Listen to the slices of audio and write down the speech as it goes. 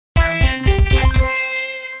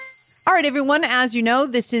right, everyone. As you know,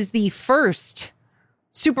 this is the first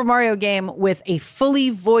Super Mario game with a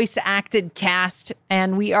fully voice-acted cast,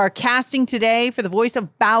 and we are casting today for the voice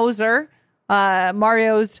of Bowser,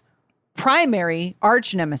 Mario's primary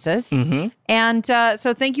arch nemesis. Mm-hmm. And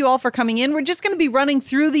so thank you all for coming in. We're just going to be running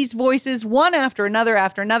through these voices one after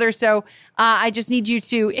another. So I just need you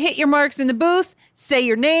to hit your marks in the booth, say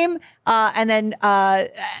your name, and then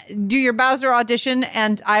do your Bowser audition,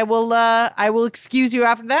 and I will excuse you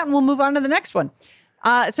after that, and we'll move on to the next one.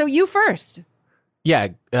 So you first. Yeah,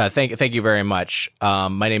 thank you very much.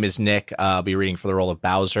 My name is Nick. I'll be reading for the role of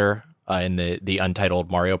Bowser in the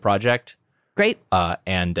Untitled Mario project. Great.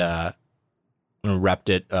 And repped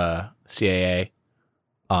it CAA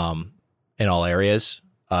in all areas.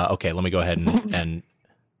 Okay, let me go ahead and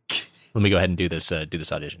do this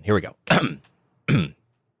audition. Here we go.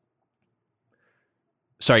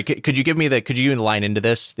 Sorry, could you give me the line into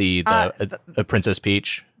this? The Princess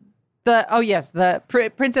Peach. The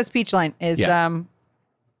Princess Peach line is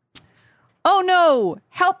oh no,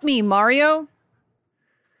 help me, Mario.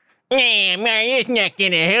 Mario's not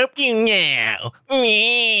gonna help you now.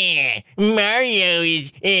 Mario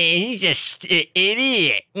he's just an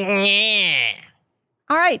idiot.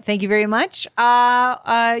 All right, thank you very much.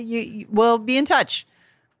 You will be in touch.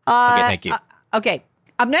 Okay, thank you. Okay,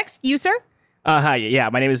 up next, you, sir. Hi, yeah,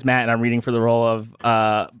 my name is Matt, and I'm reading for the role of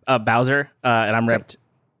Bowser, and I'm repped.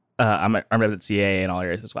 I'm repped at CAA in all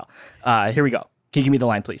areas as well. Here we go. Can you give me the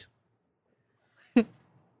line, please?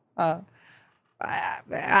 I'm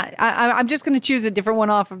just going to choose a different one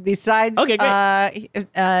off of these sides. Okay, great.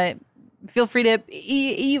 Feel free to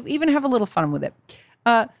even have a little fun with it.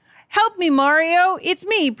 Help me, Mario. It's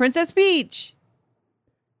me, Princess Peach.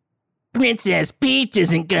 Princess Peach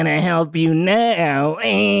isn't gonna help you now.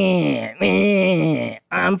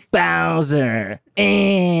 I'm Bowser.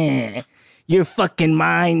 You're fucking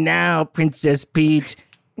mine now, Princess Peach.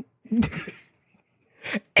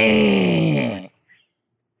 Hey,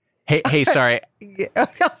 sorry.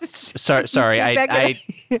 Sorry.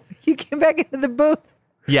 You came back into the booth.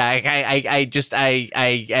 Yeah, I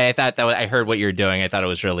thought that I heard what you're doing. I thought it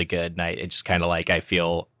was really good, and it just kind of like I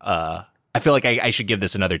feel like I should give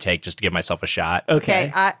this another take just to give myself a shot.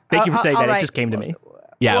 Okay. Thank you for saying that. Right. It just came to me.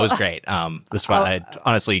 Yeah, it was great. This I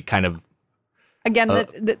honestly kind of again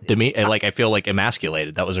to me like I feel like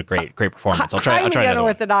emasculated. That was a great performance. I'll try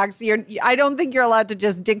unorthodox. I don't think you're allowed to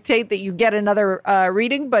just dictate that you get another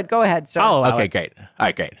reading, but go ahead, sir. Oh, okay, great. All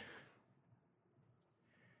right, great.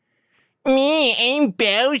 I'm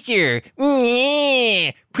Bowser.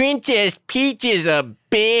 Princess Peach is a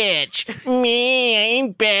bitch.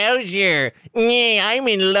 I'm Bowser. I'm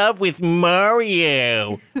in love with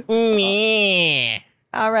Mario.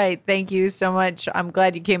 All right, thank you so much. I'm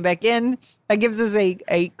glad you came back in. That gives us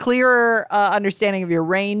a clearer understanding of your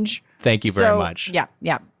range. Thank you very much. Yeah.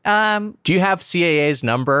 Do you have CAA's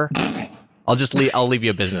number? I'll leave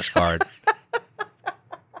you a business card.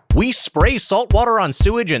 We spray salt water on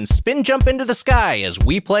sewage and spin jump into the sky as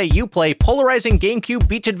we play, you play polarizing GameCube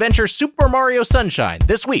beach adventure Super Mario Sunshine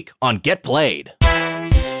this week on Get Played.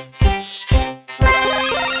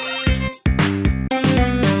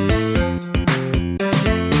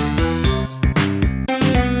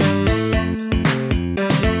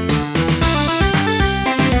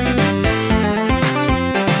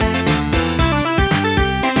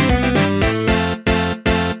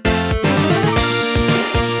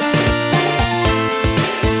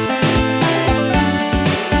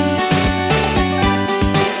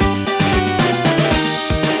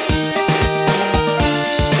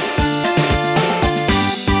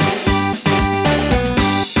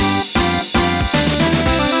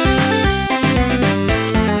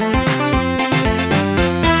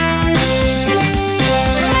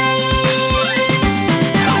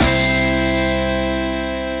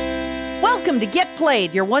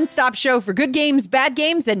 Your one-stop show for good games, bad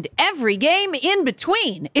games, and every game in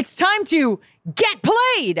between. It's time to Get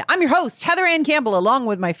Played. I'm your host, Heather Ann Campbell, along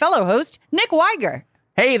with my fellow host, Nick Weiger.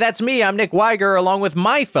 Hey, that's me. I'm Nick Weiger, along with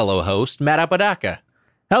my fellow host, Matt Apodaca.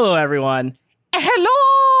 Hello, everyone. Hello,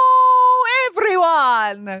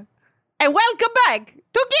 everyone. And welcome back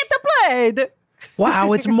to Get Played.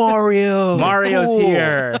 Wow, it's Mario. Mario's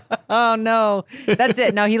here. Oh, no. That's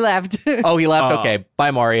it. No, he left. Oh, he left? Okay. Bye,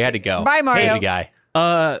 Mario. You had to go. Bye, Mario. Crazy guy.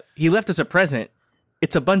 He left us a present.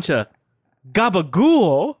 It's a bunch of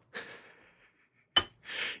gabagool.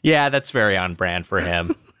 Yeah, that's very on brand for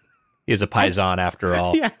him. He's a paisan after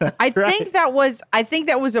all. Yeah, I think that was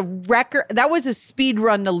a record. That was a speed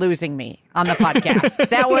run to losing me on the podcast.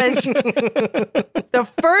 That was the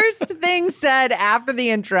first thing said after the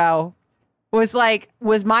intro was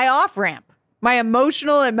my off ramp. My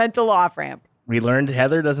emotional and mental off ramp. We learned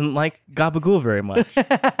Heather doesn't like Gabagool very much.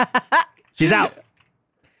 She's out.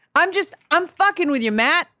 I'm fucking with you,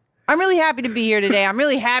 Matt. I'm really happy to be here today. I'm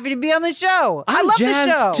really happy to be on the show. I love the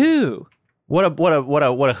show too. What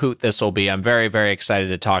a hoot this will be. I'm very, very excited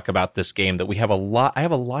to talk about this game that I have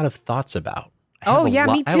a lot of thoughts about. Me too.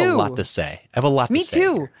 I have a lot to say. Me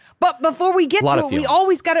too. But before we get to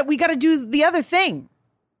it, we got to do the other thing.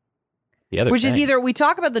 Which is either we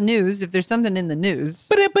talk about the news if there's something in the news. Is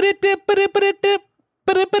there?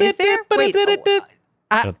 Wait,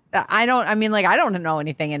 I don't know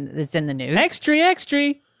anything that's in the news. Extra.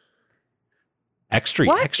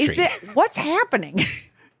 What is it? What's happening?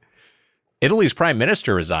 Italy's prime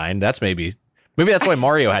minister resigned. That's maybe that's why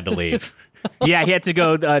Mario had to leave. Yeah, he had to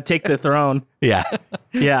go take the throne. Yeah.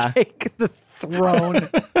 Take the throne.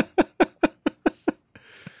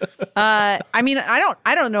 I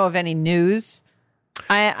don't know of any news.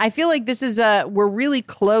 I feel like this is we're really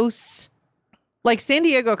close. Like San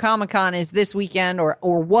Diego Comic-Con is this weekend or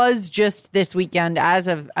was just this weekend as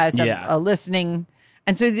of listening.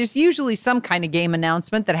 And so there's usually some kind of game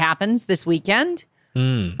announcement that happens this weekend.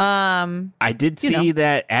 I did see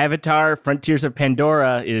that Avatar Frontiers of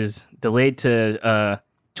Pandora is delayed to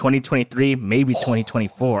 2023, maybe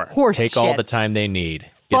 2024. Take all the time they need.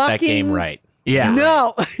 Get that game right. Yeah.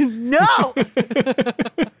 No.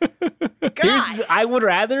 I would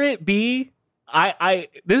rather it be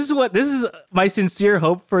this is my sincere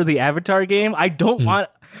hope for the Avatar game. I don't want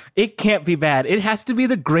it can't be bad. It has to be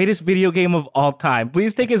the greatest video game of all time.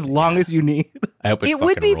 Please take as long as you need. I hope it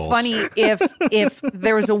would be funny if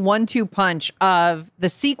there was a 1-2 punch of the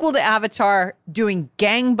sequel to Avatar doing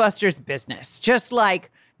gangbusters business, just like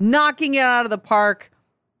knocking it out of the park,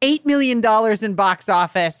 $8 million in box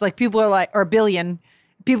office. Like people are like, or $1 billion.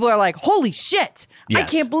 People are like, holy shit, I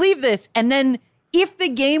can't believe this. And then if the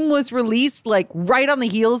game was released like right on the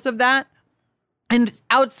heels of that and it's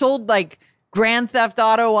outsold like Grand Theft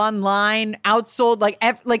Auto Online, outsold like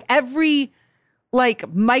every like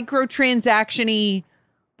microtransaction-y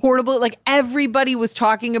portable, like everybody was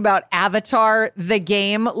talking about Avatar, the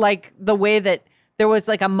game, like the way that there was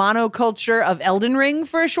like a monoculture of Elden Ring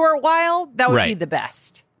for a short while. That would be the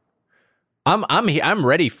best. I'm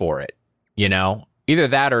ready for it. You know, either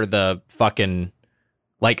that or the fucking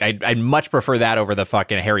like I'd much prefer that over the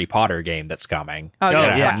fucking Harry Potter game that's coming. Oh,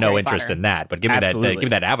 I have no Harry interest Potter. in that. But give me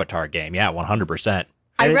that Avatar game. Yeah, 100%.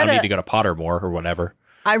 I don't need to go to Pottermore or whatever.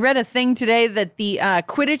 I read a thing today that the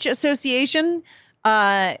Quidditch Association,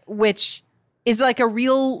 which is like a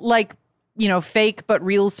real, like, you know, fake but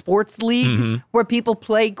real sports league where people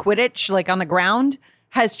play Quidditch like on the ground,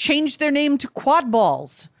 has changed their name to Quad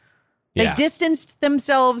Balls. They distanced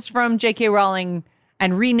themselves from J.K. Rowling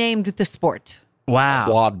and renamed the sport. Wow.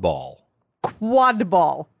 Quad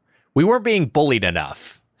ball. We weren't being bullied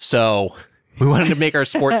enough, so we wanted to make our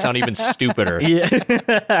sport sound even stupider. Yeah.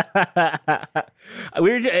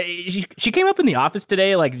 She came up in the office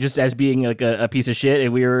today, like just as being like a piece of shit,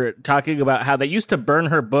 and we were talking about how they used to burn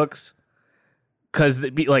her books because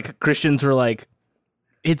like Christians were like,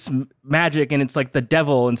 it's magic and it's like the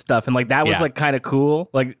devil and stuff, and like that was like kind of cool.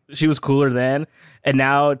 Like she was cooler then, and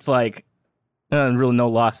now it's like really no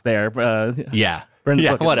loss there. Burn the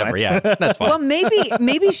book, whatever. Yeah, that's fine. Well,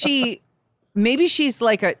 maybe she's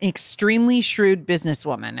like an extremely shrewd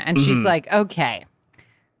businesswoman, and she's like, okay,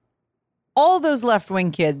 all those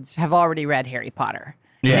left-wing kids have already read Harry Potter.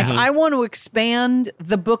 Yeah. If I want to expand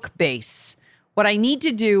the book base, what I need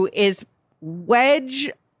to do is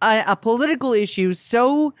wedge a political issue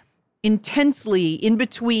so intensely in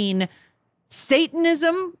between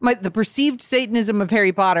Satanism, the perceived Satanism of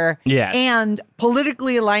Harry Potter, and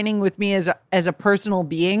politically aligning with me as a personal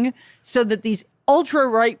being, so that these ultra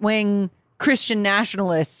right-wing Christian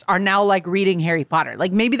nationalists are now like reading Harry Potter.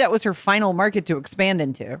 Like maybe that was her final market to expand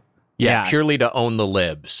into. Yeah, purely to own the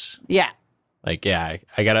libs. Yeah. Like, I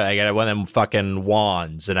got one of them fucking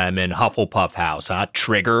wands, and I'm in Hufflepuff House, huh?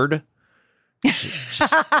 Triggered?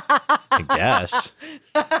 Just, I guess.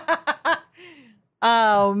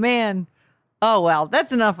 Oh, man. Oh, well,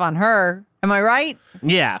 that's enough on her. Am I right?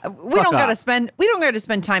 Yeah. We don't got to spend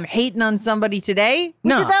time hating on somebody today.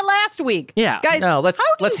 We did that last week. Yeah. Guys, no,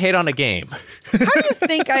 let's hate on a game. How do you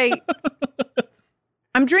think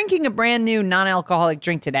I'm drinking a brand new non-alcoholic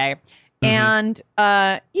drink today, and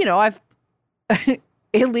I've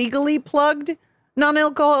illegally plugged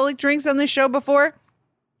non-alcoholic drinks on this show before,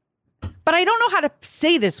 but I don't know how to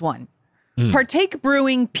say this one. Partake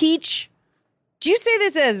Brewing Peach. Do you say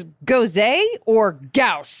this as gose or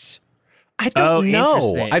gauss? I don't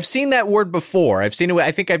know. I've seen that word before. I've seen it.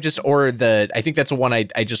 I think I've just ordered I think that's the one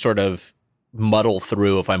I just sort of muddle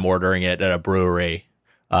through if I'm ordering it at a brewery.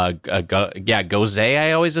 Gose,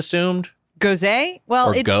 I always assumed. Gose?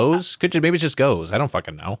 Well, or Goes? Maybe it's just Goes. I don't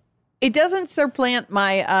fucking know. It doesn't supplant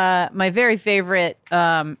my my very favorite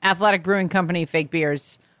Athletic Brewing Company fake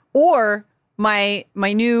beers, or my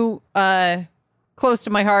new close to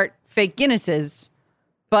my heart fake Guinnesses.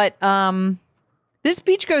 But this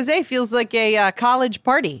peach Gose feels like a college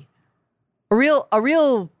party, a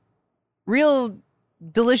real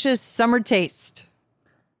delicious summer taste.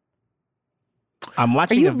 I'm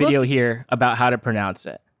watching a video here about how to pronounce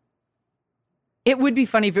it. It would be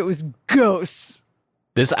funny if it was Ghosts.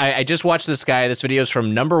 I just watched this guy. This video is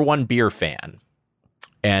from Number One Beer Fan.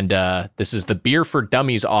 And this is the Beer for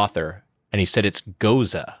Dummies author. And he said it's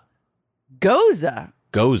Goza. Goza?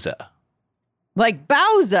 Goza. Like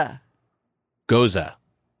Bowza. Goza.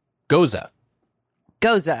 Goza.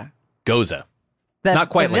 Goza. Goza. Not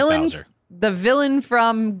quite like Bowser. The villain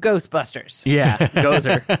from Ghostbusters. Yeah,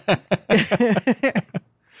 Gozer.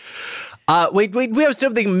 We have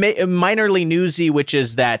something minorly newsy, which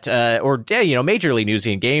is that, majorly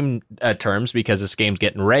newsy in game terms, because this game's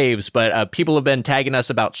getting raves. But people have been tagging us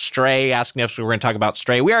about Stray, asking us if we're going to talk about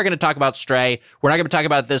Stray. We are going to talk about Stray. We're not going to talk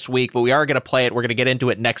about it this week, but we are going to play it. We're going to get into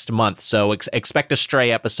it next month. So expect a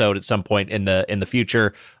Stray episode at some point in the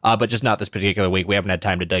future, but just not this particular week. We haven't had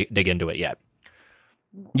time to dig into it yet.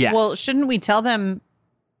 Yes. Well, shouldn't we tell them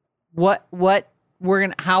how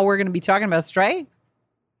we're gonna be talking about Stray?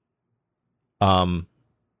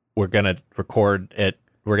 We're gonna record it.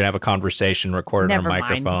 We're gonna have a conversation, record it on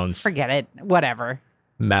microphones. Forget it. Whatever.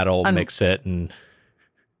 Matt will mix it, and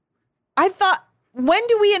I thought, when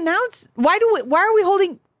do we announce? Why are we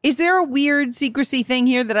holding? Is there a weird secrecy thing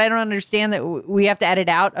here that I don't understand that we have to edit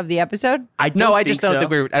out of the episode? I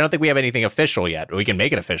don't think we have anything official yet. We can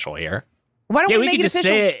make it official here. Why don't we make can it just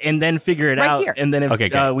official? say it and then figure it out. Here. And then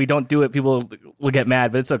if we don't do it, people will get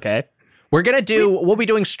mad, but it's okay. We'll be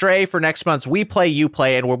doing Stray for next month's We Play, You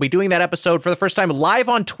Play, and we'll be doing that episode for the first time live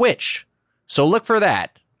on Twitch. So look for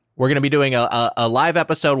that. We're going to be doing a live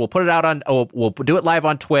episode. We'll put it out we'll do it live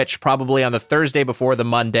on Twitch, probably on the Thursday before the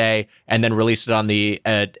Monday, and then release it on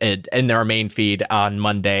in our main feed on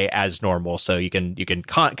Monday as normal. So you can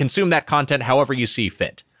consume that content however you see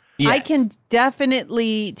fit. Yes. I can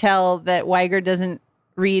definitely tell that Weiger doesn't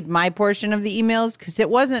read my portion of the emails, because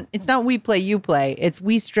it's not We Play, You Play. It's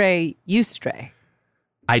We Stray, You Stray.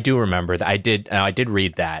 I do remember that. I did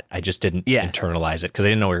read that. I just didn't internalize it because I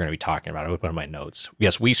didn't know we were going to be talking about it. I put it in my notes.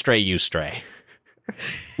 Yes, We Stray, You Stray.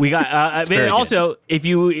 We got, also, if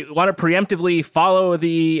you want to preemptively follow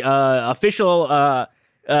the official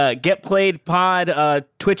Get Played Pod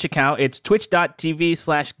Twitch account, it's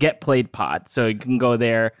twitch.tv/getplayedpod. So you can go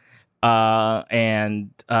there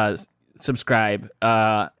and subscribe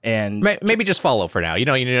and maybe just follow for now.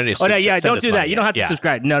 Don't do that. You don't have to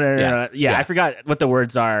subscribe. No. Yeah, I forgot what the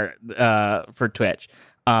words are for Twitch.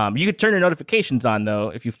 You could turn your notifications on though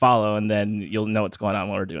if you follow, and then you'll know what's going on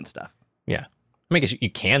when we're doing stuff. Yeah. I guess you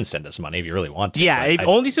can send us money if you really want to. Yeah,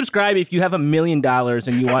 only subscribe if you have $1 million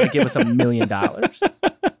and you want to give us $1 million.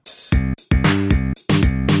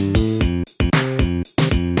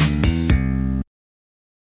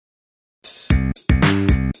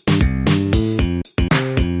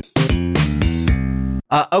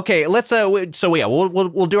 Okay, let's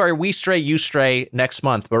we'll do our We Stray, You Stray next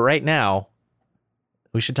month, but right now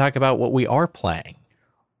we should talk about what we are playing.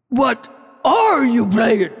 What are you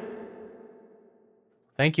playing?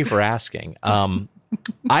 Thank you for asking. I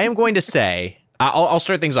am going to say I'll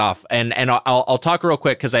start things off, and I'll talk real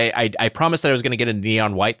quick because I promised that I was going to get into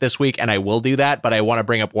Neon White this week, and I will do that. But I want to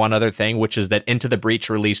bring up one other thing, which is that Into the Breach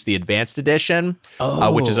released the Advanced Edition,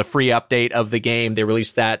 which is a free update of the game. They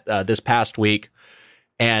released that this past week.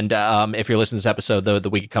 And if you're listening to this episode, the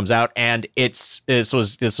week it comes out, and this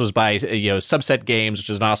was by Subset Games,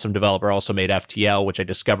 which is an awesome developer, also made FTL, which I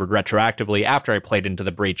discovered retroactively after I played Into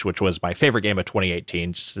the Breach, which was my favorite game of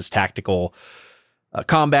 2018. Just this tactical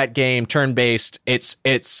combat game, turn-based.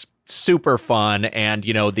 It's super fun, and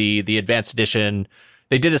the Advanced Edition,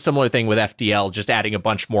 they did a similar thing with FTL, just adding a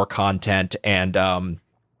bunch more content and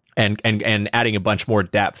adding a bunch more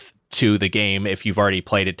depth to the game if you've already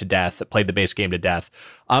played the base game to death.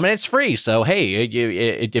 And it's free. So, hey,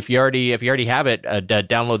 if you already have it,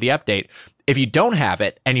 download the update. If you don't have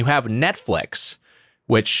it and you have Netflix,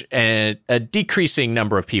 which a decreasing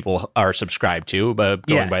number of people are subscribed to,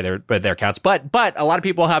 going by their accounts, but a lot of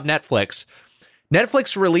people have Netflix.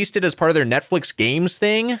 Netflix released it as part of their Netflix games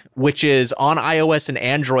thing, which is on iOS and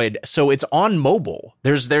Android. So it's on mobile.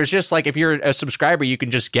 There's just like, if you're a subscriber, you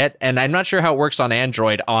can just get, and I'm not sure how it works on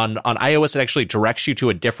Android. On iOS, it actually directs you to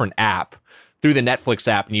a different app through the Netflix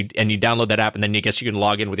app, and you download that app, and then I guess you can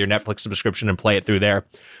log in with your Netflix subscription and play it through there.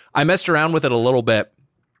 I messed around with it a little bit.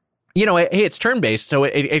 You know, it's turn-based, so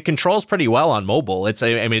it controls pretty well on mobile. It's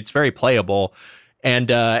it's very playable.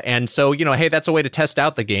 And so, you know, hey, that's a way to test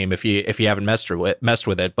out the game if you haven't messed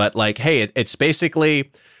with it. But like, hey, it's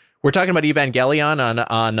basically, we're talking about Evangelion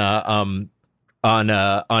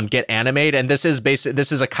on Get Animate, and this is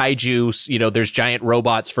a kaiju. You know, there's giant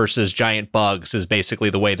robots versus giant bugs is basically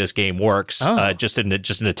the way this game works. Just in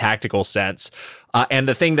a tactical sense. And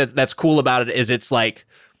the thing that's cool about it is it's like,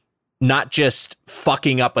 not just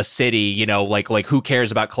fucking up a city, you know, like who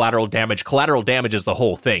cares about collateral damage? Collateral damage is the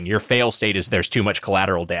whole thing. Your fail state is there's too much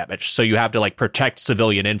collateral damage. So you have to like protect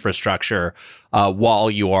civilian infrastructure while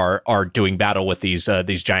you are doing battle with these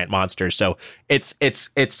giant monsters. So it's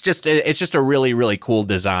just a really, really cool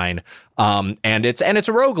design. And it's a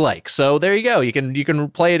roguelike. So there you go. You can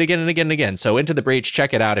play it again and again and again. So Into the Breach,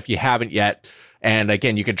 check it out if you haven't yet. And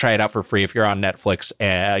again, you can try it out for free if you're on Netflix.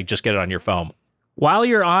 Just get it on your phone. While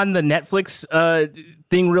you're on the Netflix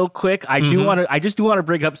thing real quick, I just do want to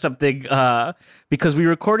bring up something because we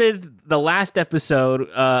recorded the last episode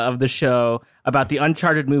of the show about the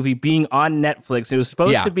Uncharted movie being on Netflix. It was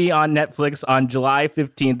supposed to be on Netflix on July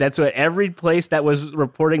 15th. That's what every place that was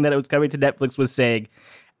reporting that it was coming to Netflix was saying.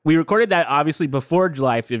 We recorded that obviously before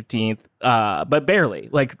July 15th, but barely.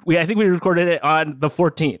 Like I think we recorded it on the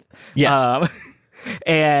 14th. Yes.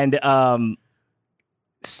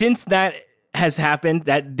 Since that has happened,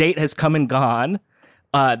 that date has come and gone.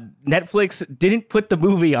 Netflix didn't put the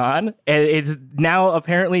movie on, and it's now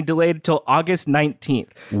apparently delayed till August 19th.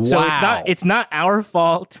 Wow. So it's not our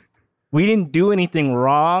fault. We didn't do anything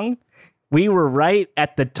wrong. We were right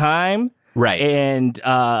at the time. Right. And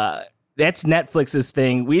that's Netflix's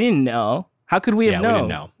thing. We didn't know. How could we have known? We didn't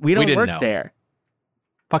know. We don't work know. there.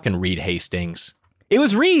 Fucking Reed Hastings. It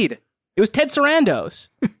was Reed. It was Ted Sarandos.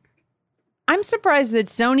 I'm surprised that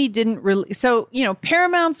Sony didn't really. So, you know,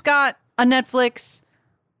 Paramount's got a Netflix.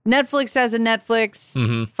 Netflix has a Netflix.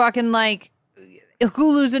 Mm-hmm. Fucking like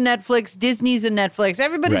Hulu's a Netflix. Disney's a Netflix.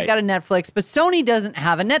 Everybody's got a Netflix, but Sony doesn't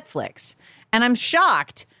have a Netflix. And I'm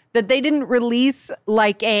shocked that they didn't release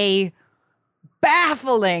like a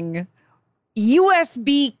baffling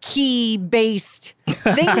USB key based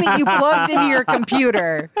thing that you plugged into your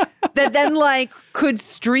computer that then like could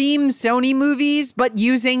stream Sony movies, but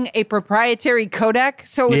using a proprietary codec.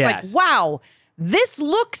 So it was like, wow, this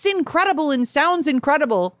looks incredible and sounds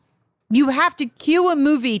incredible. You have to cue a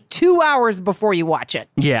movie 2 hours before you watch it.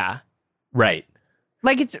 Yeah. Right.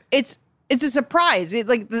 Like it's a surprise.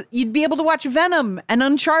 You'd be able to watch Venom and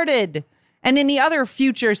Uncharted and any other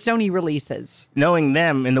future Sony releases. Knowing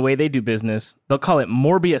them and the way they do business, they'll call it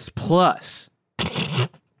Morbius Plus.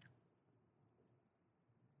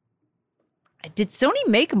 Did Sony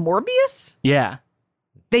make Morbius? Yeah.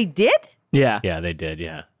 They did? Yeah. Yeah, they did.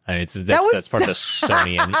 Yeah. I mean, that's part of the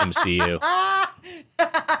Sony and MCU.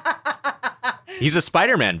 He's a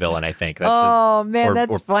Spider-Man villain, I think.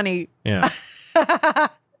 That's funny. Yeah.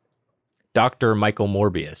 Dr. Michael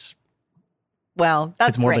Morbius. Well, that's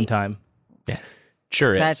it's more great. than time. Yeah,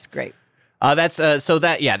 sure is. That's great.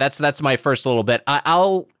 That's my first little bit.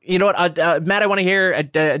 I'll you know what, Matt, I want to hear.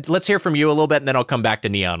 Let's hear from you a little bit, and then I'll come back to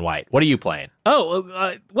Neon White. What are you playing?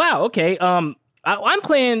 Oh, wow. Okay. I'm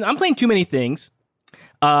playing too many things.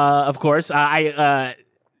 Of course,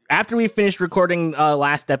 after we finished recording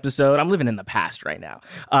last episode, I'm living in the past right now.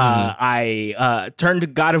 I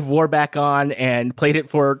turned God of War back on and played it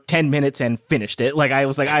for 10 minutes and finished it. Like I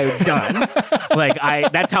was done.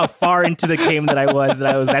 That's how far into the game that I was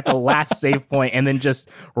at the last save point and then just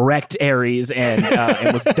wrecked Ares and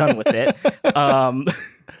was done with it.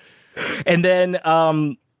 And then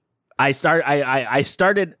I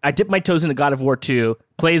dipped my toes into God of War 2.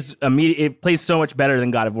 It plays so much better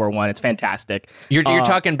than God of War 1. It's fantastic. You're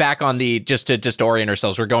talking back on the just to orient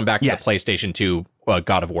ourselves. We're going back to the PlayStation 2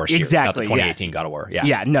 God of War series, exactly, not the 2018 God of War. Yeah.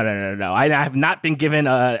 Yeah. No. I have not been given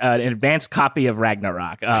an advanced copy of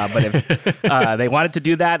Ragnarok. But if they wanted to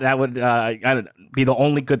do that, that would be the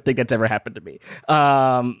only good thing that's ever happened to me.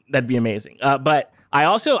 That'd be amazing. But I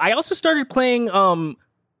also started playing.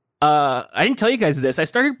 I didn't tell you guys this. I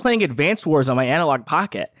started playing Advance Wars on my Analog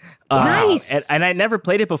Pocket. Nice. And I never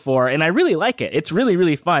played it before, and I really like it. It's really,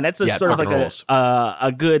 really fun. That's sort of like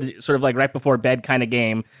a good sort of like right before bed kind of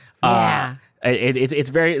game. Yeah.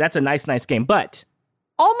 That's a nice game. But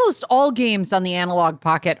almost all games on the Analog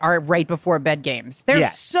Pocket are right before bed games.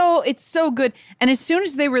 It's so good. And as soon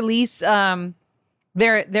as they release their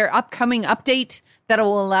upcoming update that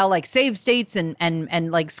will allow like save states and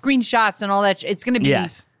like screenshots and all that, it's going to be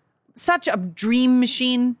such a dream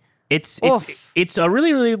machine. It's a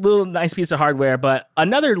really, really little nice piece of hardware, but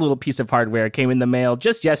another little piece of hardware came in the mail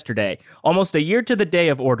just yesterday, almost a year to the day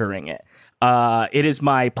of ordering it. It is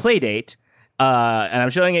my Playdate, and I'm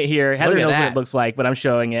showing it here. Heather knows what it looks like, but I'm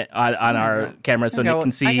showing it on our camera so you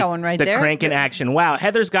can see the crank in action. Wow,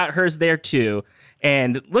 Heather's got hers there too,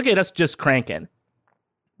 and look at us just cranking.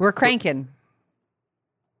 We're cranking.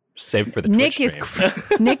 Save for the Twitch stream.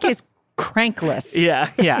 Nick is crankless.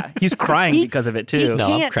 Yeah. He's crying because of it too. No,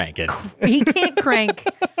 I'm cranking. He can't crank.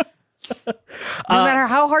 No matter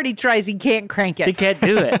how hard he tries, he can't crank it. He can't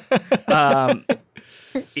do it. But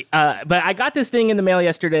I got this thing in the mail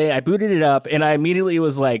yesterday. I booted it up, and I immediately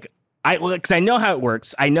was like, because I know how it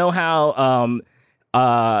works. I know how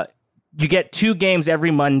you get 2 games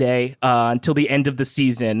every Monday until the end of the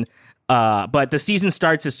season. But the season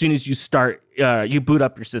starts as soon as you boot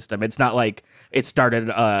up your system. It's not like it started,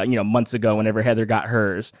 months ago whenever Heather got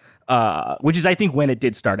hers, which is, I think, when it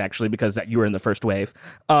did start, actually, because you were in the first wave.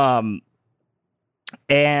 And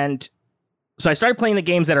so I started playing the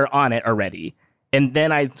games that are on it already. And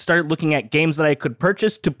then I started looking at games that I could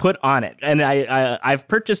purchase to put on it. And I've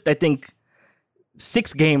purchased, I think,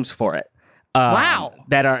 6 games for it. Wow.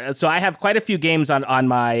 So I have quite a few games on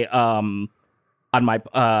my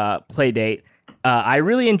Playdate. I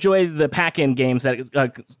really enjoy the pack-in games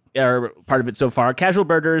that are part of it so far. Casual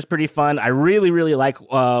Birder is pretty fun. I really, really like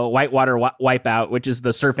Whitewater Wipeout, which is the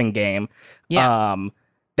surfing game. Yeah.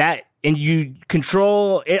 And you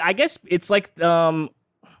control it. I guess it's like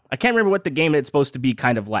I can't remember what the game it's supposed to be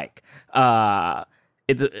kind of like.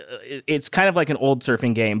 It's kind of like an old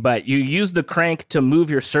surfing game, but you use the crank to move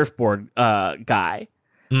your surfboard guy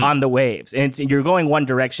on the waves, and you're going one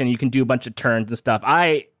direction. You can do a bunch of turns and stuff.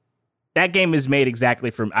 That game is made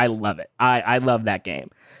exactly for me. I love it. I love that game.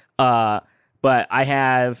 But I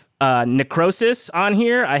have Necrosis on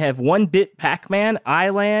here. I have 1-Bit Pac-Man,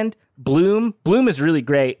 Island, Bloom. Bloom is really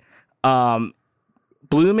great.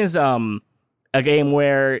 Bloom is a game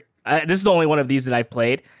where this is the only one of these that I've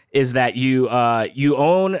played. Is that you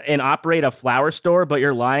own and operate a flower store, but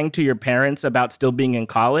you're lying to your parents about still being in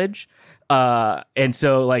college. And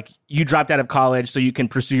so like you dropped out of college so you can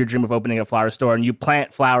pursue your dream of opening a flower store, and you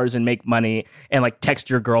plant flowers and make money and like text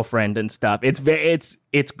your girlfriend and stuff. It's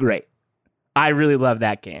great. I really love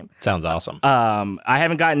that game. Sounds awesome. I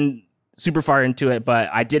haven't gotten super far into it, but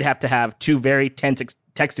I did have to have 2 very tense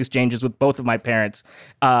text exchanges with both of my parents.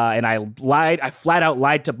 And I flat out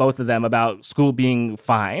lied to both of them about school being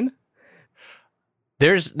fine.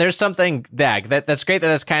 There's something that's great.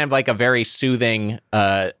 That's kind of like a very soothing.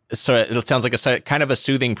 So it sounds like a kind of a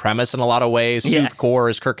soothing premise in a lot of ways. Yes. Soothe core,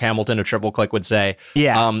 as Kirk Hamilton of Triple Click would say.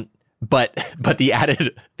 Yeah. But the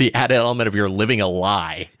added element of you're living a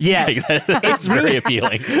lie. Yes, it's very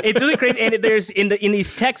appealing. It's really crazy. And there's in these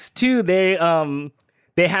texts too.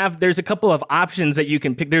 There's a couple of options that you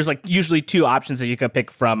can pick. There's like usually 2 options that you can pick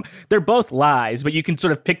from. They're both lies, but you can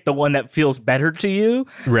sort of pick the one that feels better to you.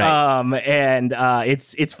 Right.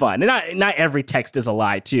 It's fun. And not every text is a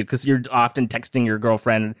lie too, because you're often texting your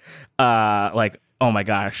girlfriend like, oh my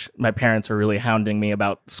gosh, my parents are really hounding me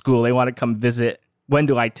about school. They want to come visit. When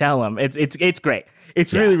do I tell them? It's great.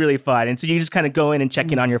 It's really, really fun. And so you just kind of go in and check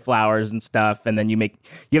in on your flowers and stuff. And then you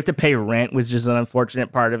have to pay rent, which is an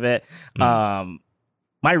unfortunate part of it.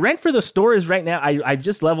 My rent for the store is right now, I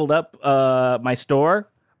just leveled up my store.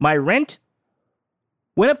 My rent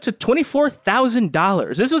went up to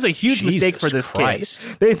 $24,000. This was a huge mistake for this kid.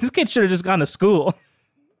 This kid should have just gone to school.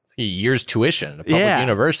 A year's tuition at a public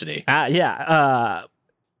university. But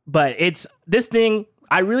it's this thing,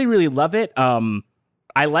 I really, really love it.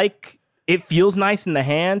 I like, it feels nice in the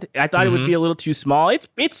hand. I thought it would be a little too small. It's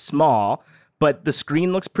small, but the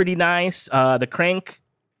screen looks pretty nice. The crank,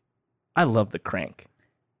 I love the crank.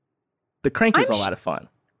 The crank is a lot of fun.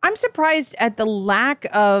 I'm surprised at the lack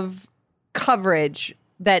of coverage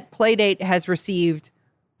that Playdate has received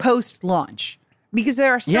post-launch, because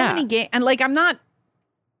there are so many games, and like I'm not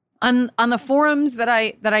on the forums that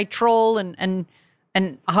I troll and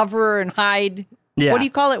hover and hide. Yeah. What do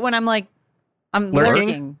you call it when I'm like I'm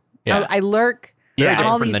lurking? Yeah. I lurk on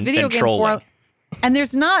all these video game forums, and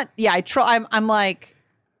there's not. Yeah, I troll. I'm like.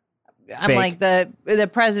 I'm like the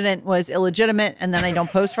president was illegitimate, and then I don't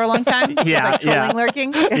post for a long time. Like trolling,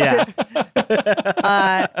 lurking.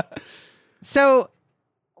 So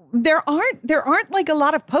there aren't like a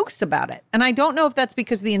lot of posts about it, and I don't know if that's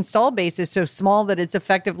because the install base is so small that it's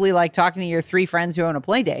effectively like talking to your 3 friends who own a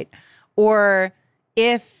Playdate, or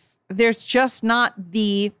if there's just not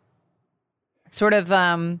the sort of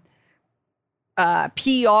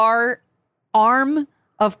PR arm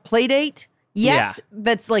of Playdate yet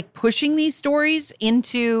that's like pushing these stories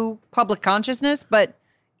into public consciousness. But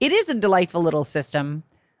It is a delightful little system.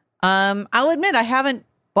 I'll admit I haven't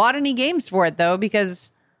bought any games for it, though,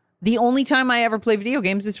 because the only time I ever play video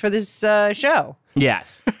games is for this show.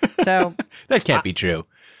 Yes. So That can't be true.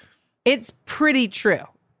 it's pretty true.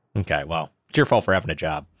 Okay, well, it's your fault for having a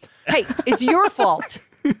job. Hey, it's your fault.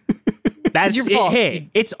 That's your fault. Hey,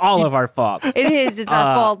 it's all of our fault. It is. It's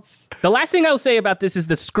our faults. The last thing I'll say about this is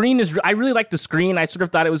the screen is. I really like the screen. I sort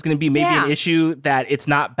of thought it was going to be maybe an issue that it's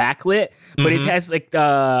not backlit, but it has like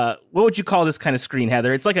what would you call this kind of screen,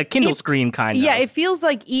 Heather? It's like a Kindle screen kind of. Yeah, it feels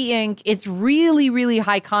like e-ink. It's really, really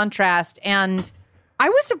high contrast, and I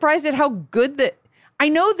was surprised at how good that. I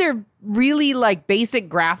know they're really like basic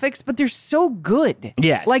graphics, but they're so good.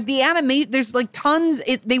 Yes. Like the animate. There's like tons.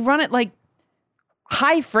 They run at like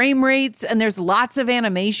high frame rates, and there's lots of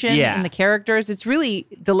animation in the characters. It's really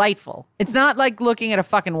delightful. It's not like looking at a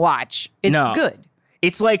fucking watch. It's good.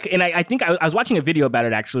 It's like, and I think I was watching a video about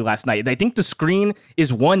it actually last night. I think the screen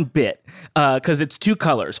is 1 bit because it's 2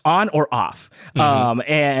 colors, on or off.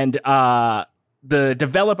 And a lot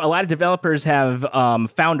of developers have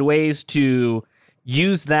found ways to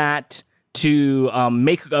use that to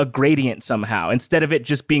make a gradient somehow. Instead of it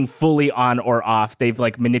just being fully on or off, they've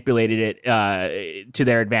like manipulated it to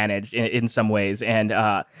their advantage in some ways. And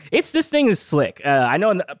this thing is slick. I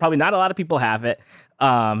know probably not a lot of people have it.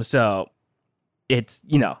 So it's,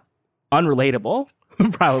 unrelatable.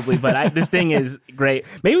 Probably, but this thing is great.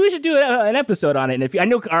 Maybe we should do an episode on it. And I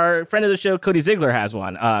know our friend of the show, Cody Ziegler, has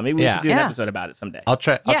one. Maybe we should do an episode about it someday. I'll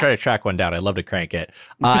try to track one down. I'd love to crank it.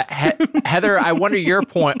 Heather, I wonder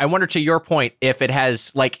to your point, if it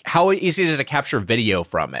has like how easy is it to capture video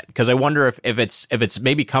from it? Because I wonder if it's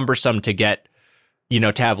maybe cumbersome to get,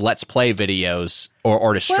 to have Let's Play videos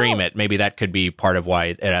or to stream it. Maybe that could be part of why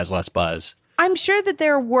it has less buzz. I'm sure that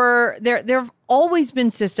there have always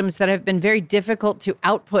been systems that have been very difficult to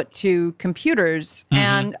output to computers,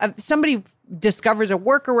 and somebody discovers a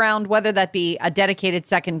workaround, whether that be a dedicated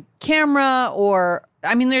second camera or,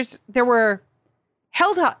 there were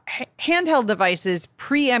handheld devices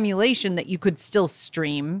pre-emulation that you could still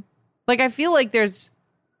stream. Like, I feel like there's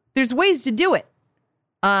ways to do it.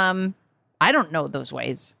 I don't know those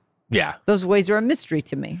ways. Yeah, those ways are a mystery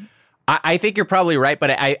to me. I think you're probably right, but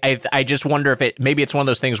I just wonder if maybe it's one of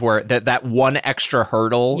those things where that one extra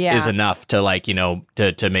hurdle is enough to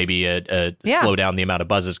to maybe slow down the amount of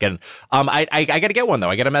buzz it's getting. I got to get one though.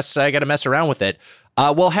 I got to mess around with it.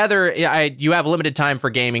 Well, Heather, you have limited time for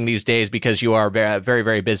gaming these days because you are very, very,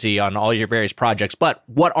 very busy on all your various projects. But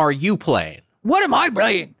what are you playing? What am I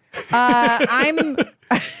playing? I'm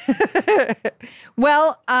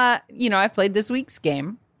well. I played this week's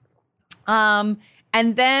game.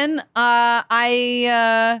 And then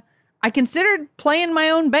I considered playing my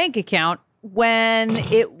own bank account when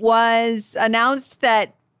it was announced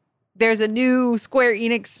that there's a new Square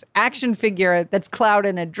Enix action figure that's Cloud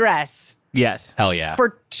in a dress. Yes. Hell yeah.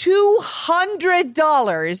 For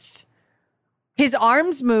 $200. His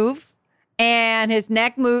arms move and his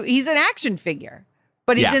neck move. He's an action figure,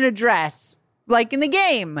 but he's in a dress like in the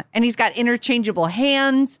game. And he's got interchangeable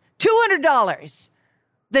hands. $200.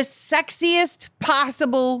 The sexiest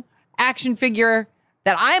possible action figure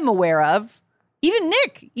that I'm aware of. Even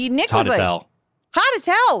Nick was like, hot as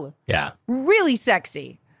hell. Yeah. Really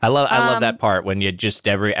sexy. I love that part when you just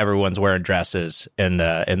everyone's wearing dresses in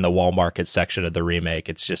the Wall Market section of the remake.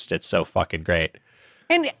 It's so fucking great.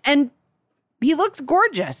 And he looks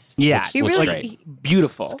gorgeous. Yeah. He looks really great.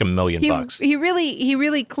 Beautiful. It's like $1 million bucks. He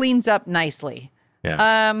really cleans up nicely.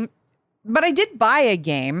 Yeah. But I did buy a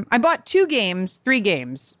game. I bought 3 games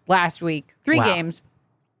last week. 3 games.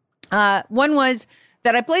 One was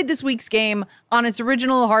that I played this week's game on its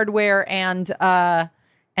original hardware and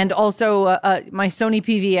also my Sony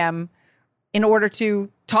PVM in order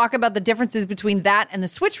to talk about the differences between that and the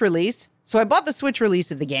Switch release. So I bought the Switch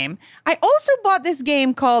release of the game. I also bought this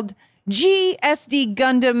game called GSD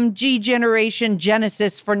Gundam G Generation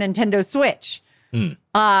Genesis for Nintendo Switch,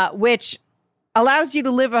 which allows you to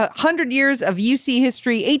live 100 years of UC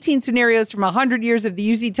history, 18 scenarios from 100 years of the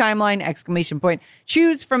UC timeline, exclamation point.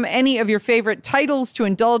 Choose from any of your favorite titles to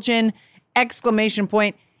indulge in, exclamation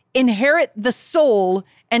point. Inherit the soul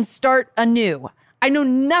and start anew. I know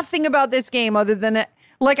nothing about this game other than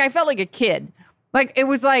I felt like a kid. Like, it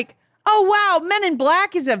was like, oh, wow, Men in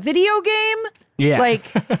Black is a video game? Yeah. Like,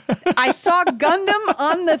 I saw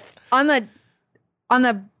Gundam on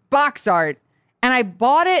the box art, and I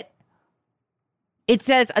bought it. It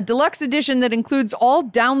says a deluxe edition that includes all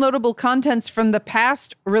downloadable contents from the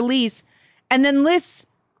past release, and then lists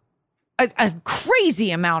a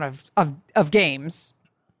crazy amount of games.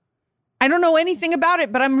 I don't know anything about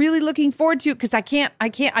it, but I'm really looking forward to it because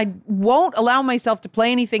I won't allow myself to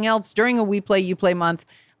play anything else during a We Play, You Play month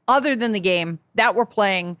other than the game that we're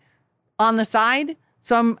playing on the side.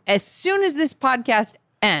 So as soon as this podcast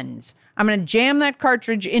ends, I'm going to jam that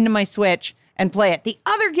cartridge into my Switch and play it. The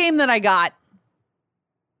other game that I got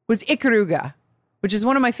was Ikaruga, which is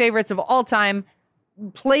one of my favorites of all time.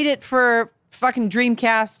 Played it for fucking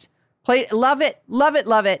Dreamcast. Love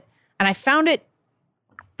it. And I found it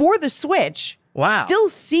for the Switch. Wow. Still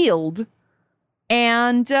sealed.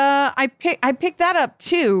 And I picked that up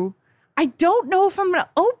too. I don't know if I'm going to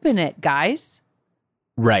open it, guys.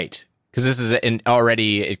 Right. Because this is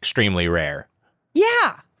already extremely rare.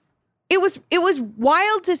 Yeah. It was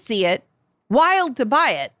wild to see it, wild to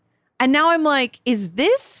buy it. And now I'm like, is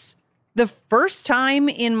this the first time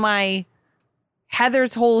in my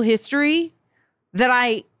Heather's whole history that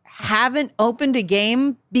I haven't opened a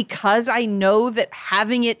game because I know that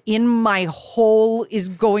having it in my hole is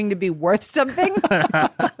going to be worth something?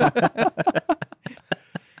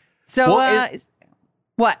 So,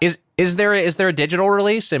 what is there a digital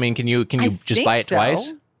release? I mean, can you just buy it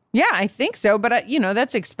twice? Yeah, I think so. But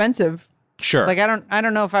that's expensive. Sure. Like, I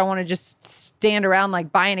don't know if I want to just stand around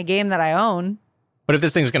like buying a game that I own. But if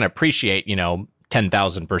this thing's going to appreciate,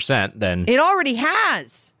 10,000%, then it already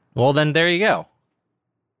has. Well, then there you go.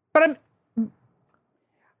 But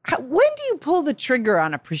when do you pull the trigger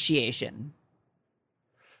on appreciation?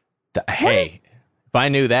 Hey, if I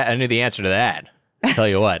knew that, I knew the answer to that. I'll tell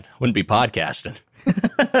you what, wouldn't be podcasting.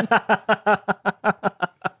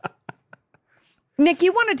 Nick,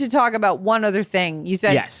 you wanted to talk about one other thing. You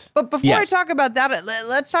said yes. But before I talk about that,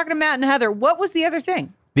 let's talk to Matt and Heather. What was the other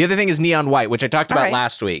thing? The other thing is Neon White, which I talked about right.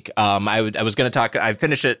 last week. I was going to talk. I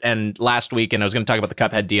finished it last week, and I was going to talk about the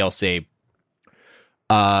Cuphead DLC.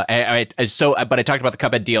 But I talked about the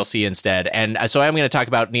Cuphead DLC instead, and so I'm going to talk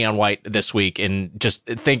about Neon White this week, and just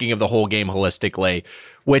thinking of the whole game holistically,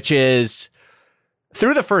 which is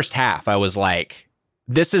through the first half, I was like,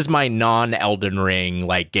 this is my non-Elden Ring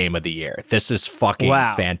game of the year. This is fucking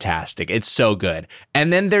fantastic. It's so good.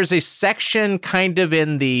 And then there's a section kind of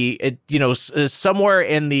in the somewhere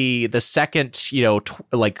in the second 50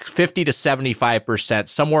 to 75%,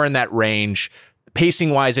 somewhere in that range. Pacing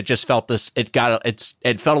wise, it just felt it felt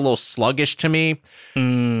a little sluggish to me.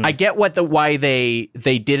 I get why they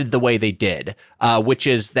did it the way they did, which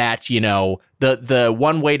is that the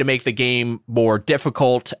one way to make the game more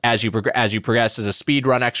difficult as you progress as a speed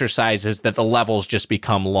run exercise is that the levels just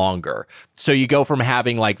become longer. So you go from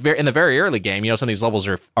having in the very early game, some of these levels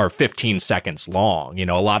are 15 seconds long.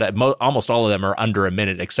 Almost all of them are under a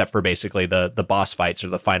minute, except for basically the boss fights or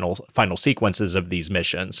the final sequences of these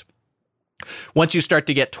missions. Once you start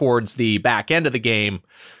to get towards the back end of the game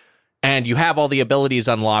and you have all the abilities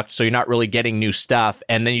unlocked, so you're not really getting new stuff,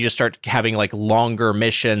 and then you just start having longer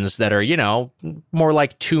missions that are, more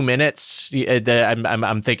like 2 minutes.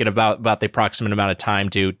 I'm thinking about the approximate amount of time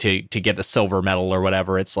to get a silver medal or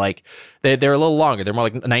whatever. It's they're a little longer. They're more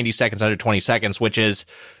like 90 seconds, under 20 seconds, which is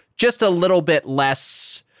just a little bit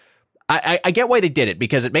less. I get why they did it,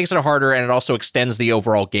 because it makes it harder and it also extends the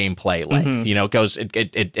overall gameplay length.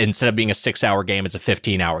 Mm-hmm. It instead of being a 6-hour game, it's a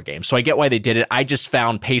 15-hour game. So I get why they did it. I just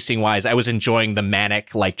found pacing wise, I was enjoying the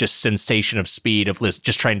manic, just sensation of speed of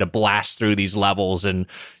just trying to blast through these levels. And,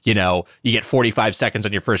 you get 45 seconds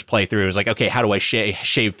on your first playthrough. It was like, okay, how do I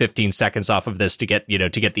shave 15 seconds off of this to get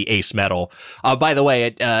the ace medal? By the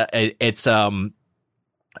way, it's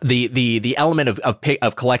the element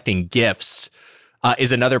of collecting gifts.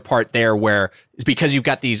 Is another part there where it's because you've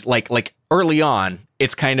got these like early on,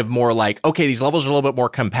 it's kind of more okay, these levels are a little bit more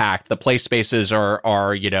compact. The play spaces are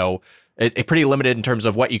pretty limited in terms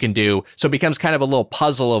of what you can do. So it becomes kind of a little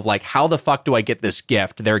puzzle of how the fuck do I get this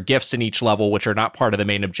gift? There are gifts in each level which are not part of the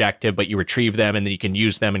main objective, but you retrieve them and then you can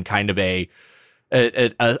use them in kind of a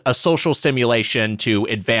social simulation to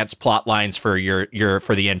advance plot lines for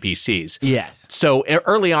for the NPCs. Yes. So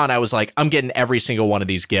early on, I was like, I'm getting every single one of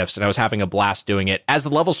these gifts, and I was having a blast doing it. As the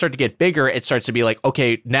levels start to get bigger, it starts to be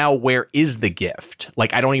okay, now where is the gift?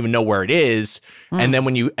 I don't even know where it is. And then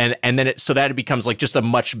when you then it becomes just a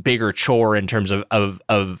much bigger chore in terms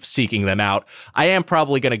of seeking them out. I am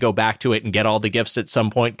probably going to go back to it and get all the gifts at some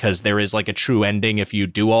point, because there is a true ending if you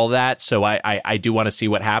do all that. So I do want to see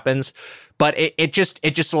what happens. But it just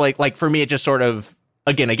for me, it just sort of,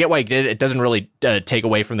 again, I get why I did it. It doesn't really take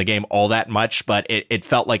away from the game all that much, but it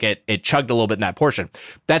felt like it chugged a little bit in that portion.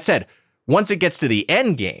 That said, once it gets to the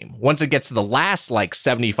end game, once it gets to the last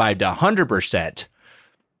 75 to 100%,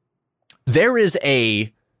 there is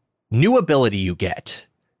a new ability you get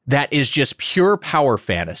that is just pure power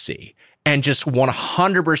fantasy and just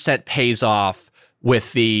 100% pays off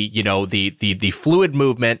with the fluid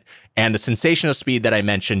movement and the sensation of speed that I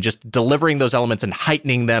mentioned, just delivering those elements and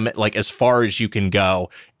heightening them like as far as you can go.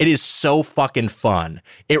 It is so fucking fun.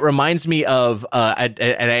 It reminds me of, and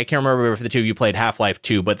I can't remember if the two of you played Half-Life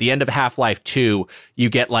 2, but the end of Half-Life 2, you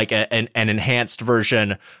get like an enhanced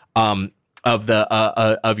version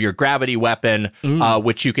of your gravity weapon,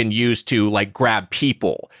 which you can use to like grab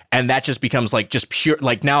people, and that just becomes like just pure,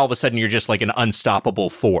 like now all of a sudden you're just like an unstoppable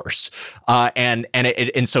force, and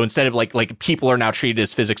so instead of like people are now treated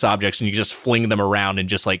as physics objects, and you just fling them around and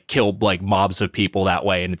just like kill like mobs of people that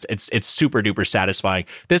way, and it's super duper satisfying.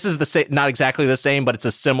 This is not exactly the same, but it's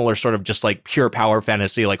a similar sort of just like pure power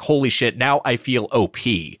fantasy. Like holy shit, now I feel OP,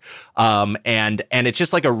 and it's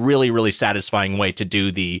just like a really really satisfying way to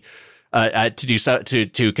do the.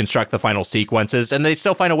 To construct the final sequences, and they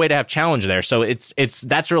still find a way to have challenge there. So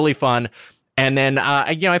that's really fun. And then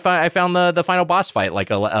I found the final boss fight like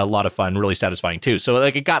a lot of fun, really satisfying too. So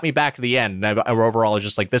like it got me back to the end. And overall, I was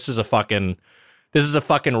just like, this is a fucking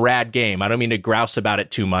rad game. I don't mean to grouse about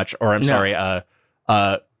it too much, or I'm sorry,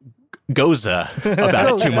 Goza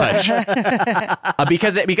about it too much,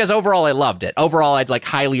 because overall I loved it. Overall, I'd like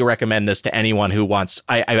highly recommend this to anyone who wants.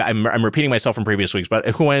 I'm repeating myself from previous weeks, but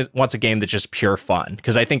who wants a game that's just pure fun,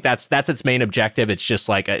 because I think that's its main objective. It's just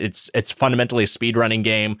like it's fundamentally a speedrunning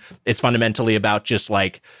game. It's fundamentally about just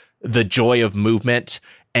like the joy of movement,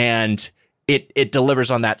 and it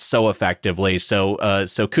delivers on that so effectively. So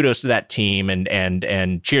kudos to that team,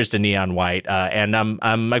 and cheers to Neon White. And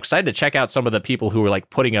I'm excited to check out some of the people who are like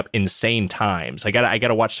putting up insane times. I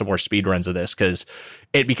gotta watch some more speed runs of this, because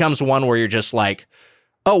it becomes one where you're just like,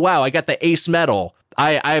 oh wow, I got the ace medal.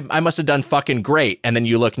 I must have done fucking great. And then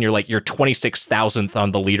you look and you're like, you're 26,000th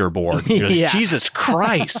on the leaderboard. You're just, Jesus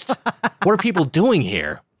Christ, what are people doing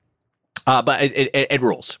here? But it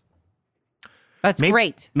rules. That's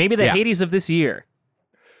great. Maybe the Hades of this year.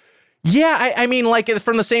 Yeah, I mean, like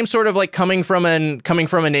from the same sort of like coming from an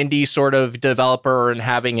indie sort of developer and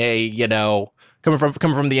having coming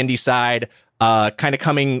from the indie side, kind of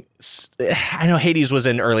coming. I know Hades was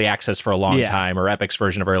in early access for a long time, or Epic's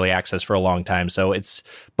version of early access for a long time. So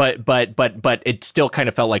but it still kind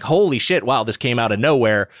of felt like, holy shit, wow, this came out of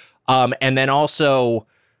nowhere. And then also,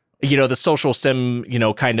 the social sim,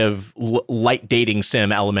 kind of light dating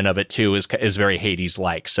sim element of it too is very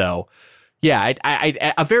Hades-like. So, yeah,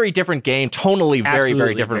 I a very different game, tonally very,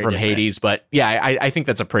 very different from Hades. But yeah, I think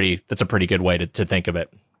that's a pretty good way to think of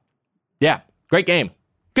it. Yeah, great game.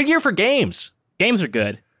 Good year for games. Games are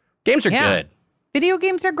good. Games are good. Video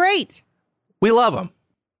games are great. We love them.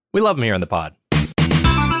 We love them here on the pod.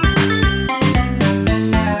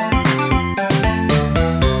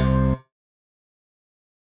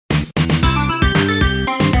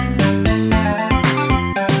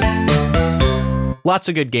 Lots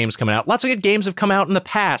of good games coming out. Lots of good games have come out in the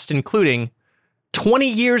past, including 20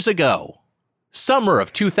 years ago, summer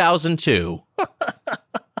of 2002.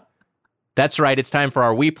 That's right, it's time for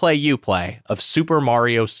our We Play, You Play of Super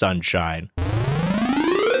Mario Sunshine,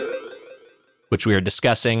 which we are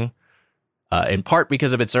discussing in part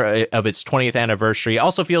because of its 20th anniversary.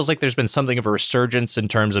 Also feels like there's been something of a resurgence in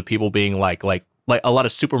terms of people being like a lot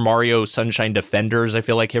of Super Mario Sunshine defenders, I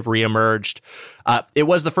feel like, have reemerged. It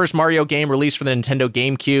was the first Mario game released for the Nintendo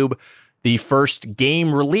GameCube, the first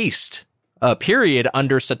game released, period,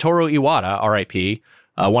 under Satoru Iwata, R.I.P.,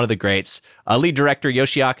 one of the greats. Lead director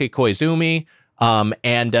Yoshiaki Koizumi,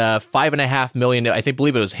 and 5.5 million,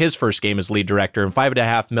 believe it was his first game as lead director, and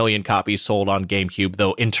 5.5 million copies sold on GameCube,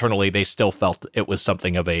 though internally they still felt it was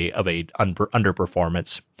something of a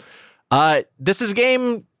underperformance. This is a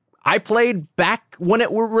game I played back when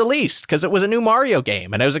it were released because it was a new Mario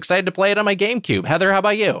game, and I was excited to play it on my GameCube. Heather, how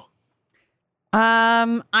about you?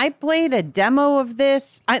 I played a demo of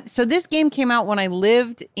this. So this game came out when I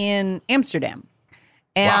lived in Amsterdam,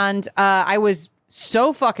 and I was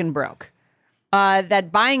so fucking broke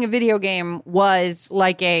that buying a video game was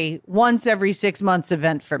like a once every 6 months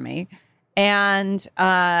event for me. And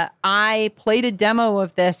I played a demo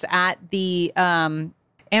of this at the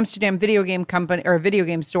Amsterdam video game company, or a video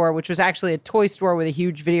game store, which was actually a toy store with a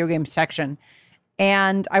huge video game section.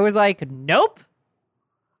 And I was like, nope,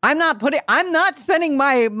 I'm not spending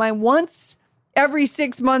my once every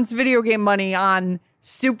 6 months video game money on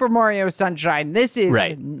Super Mario Sunshine. This is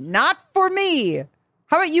not for me.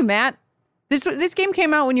 How about you, Matt? This game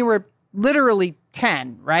came out when you were literally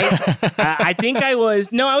 10, right? I think I was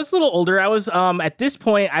a little older. I was, at this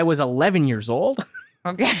point, I was 11 years old.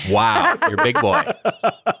 Okay. Wow, you're a big boy.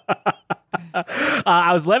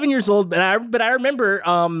 I was 11 years old, but I remember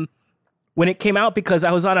when it came out because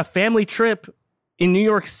I was on a family trip in New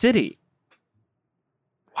York City.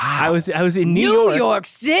 I was in New York.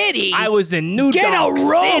 City. I was in New Get York a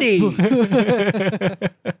rope. City.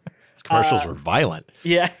 These commercials were violent.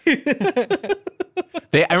 Yeah. I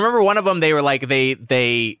remember one of them. They were like the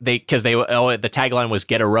tagline was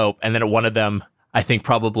 "Get a rope," and then one of them, I think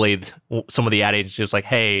probably some of the ad agency was like,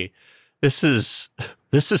 "Hey, this is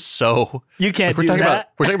so You can't we're do talking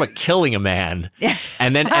that. we're talking about killing a man,"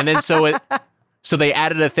 and then so they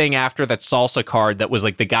added a thing after that salsa card that was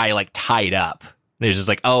like the guy like tied up. And it was just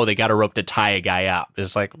like, oh, they got a rope to tie a guy up.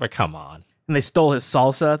 It's like, but come on. And they stole his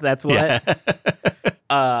salsa. That's what.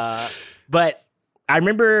 Yeah. But I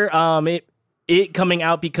remember it coming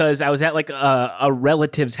out because I was at like a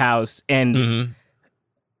relative's house, and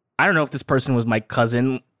I don't know if this person was my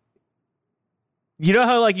cousin. You know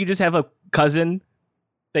how like you just have a cousin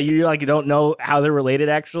that you like you don't know how they're related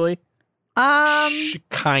actually?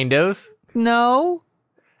 Kind of. No.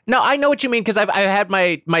 No, I know what you mean because I had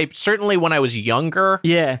my certainly when I was younger.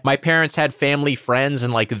 Yeah. My parents had family friends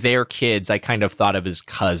and like their kids I kind of thought of as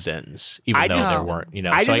cousins, even though there weren't, you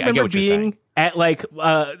know. I so just I get remember what you're saying. being at like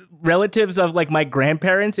relatives of like my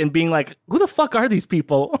grandparents and being like, who the fuck are these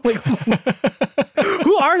people? Like,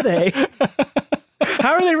 who are they?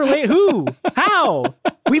 How are they related? Who? How?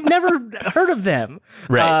 We've never heard of them.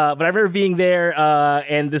 Right. But I remember being there,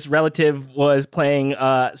 and this relative was playing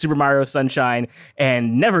Super Mario Sunshine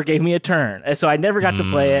and never gave me a turn. And so I never got to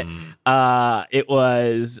play it. It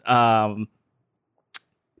was,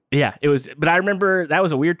 it was, but I remember that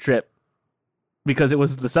was a weird trip because it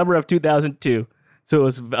was the summer of 2002. So it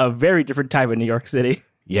was a very different time in New York City.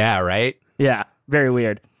 Yeah, right? Yeah, very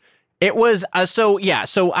weird. It was so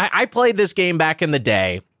I played this game back in the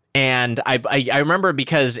day, and I remember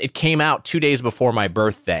because it came out 2 days before my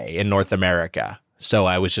birthday in North America. So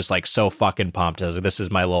I was just like so fucking pumped. I was like, this is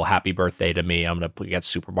my little happy birthday to me. I'm gonna get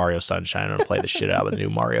Super Mario Sunshine. I'm gonna play the shit out of the new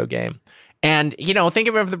Mario game. And you know, think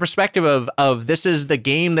of it from the perspective of this is the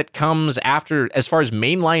game that comes after as far as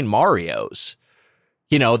mainline Marios.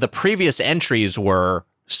 You know, the previous entries were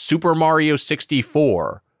Super Mario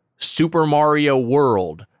 64, Super Mario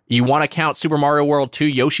World. You want to count Super Mario World 2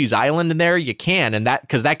 Yoshi's Island in there? You can, and that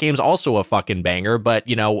because that game's also a fucking banger. But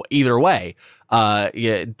you know, either way,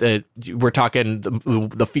 we're talking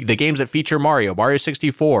the games that feature Mario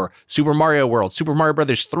 64, Super Mario World, Super Mario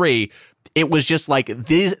Brothers 3. It was just like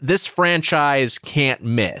this franchise can't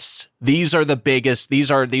miss. These are the biggest. This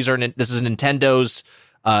is Nintendo's.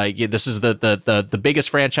 This is the biggest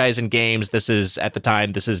franchise in games. This is at the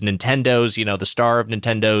time. This is Nintendo's. You know, the star of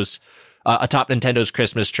Nintendo's. Atop Nintendo's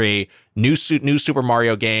Christmas tree, new Super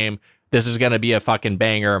Mario game. This is going to be a fucking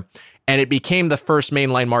banger. And it became the first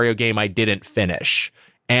mainline Mario game I didn't finish.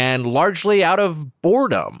 And largely out of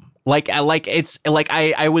boredom. I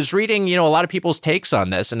was reading, you know, a lot of people's takes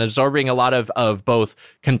on this and absorbing a lot of both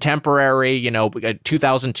contemporary, you know,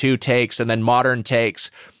 2002 takes and then modern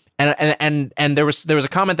takes. And there was a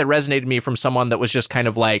comment that resonated with me from someone that was just kind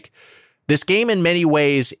of like, this game in many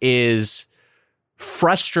ways is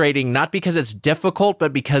frustrating, not because it's difficult,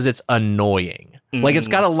 but because it's annoying. Like it's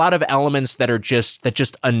got a lot of elements that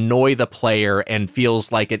just annoy the player and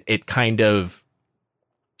feels like it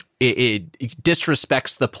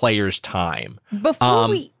disrespects the player's time.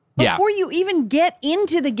 Before you even get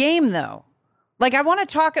into the game, though, like I want to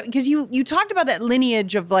talk because you talked about that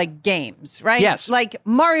lineage of like games, right? Yes. Like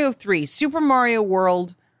Mario 3, Super Mario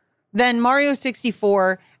World, then Mario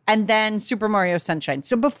 64. And then Super Mario Sunshine.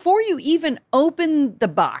 So before you even open the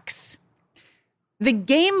box, the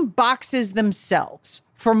game boxes themselves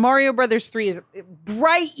for Mario Brothers 3 is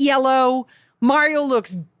bright yellow. Mario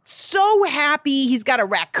looks so happy. He's got a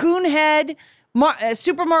raccoon head.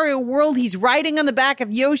 Super Mario World, he's riding on the back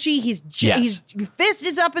of Yoshi. His fist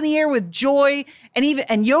is up in the air with joy.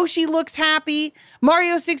 And Yoshi looks happy.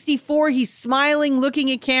 Mario 64, he's smiling,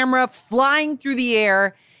 looking at camera, flying through the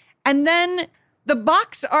air. And then the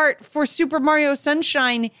box art for Super Mario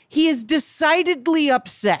Sunshine, he is decidedly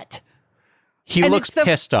upset. He looks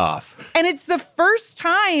pissed off. And it's the first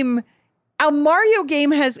time a Mario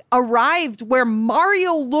game has arrived where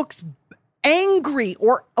Mario looks angry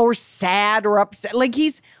or sad or upset. Like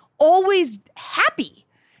he's always happy.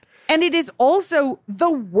 And it is also the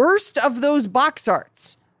worst of those box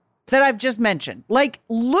arts that I've just mentioned. Like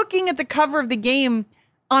looking at the cover of the game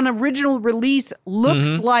on original release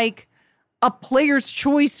looks like a player's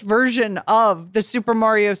choice version of the Super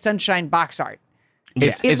Mario Sunshine box art.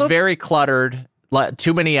 It's very cluttered,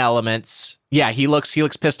 too many elements. Yeah, he looks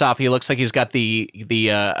pissed off. He looks like he's got the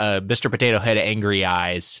Mr. Potato Head angry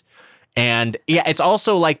eyes. And yeah, it's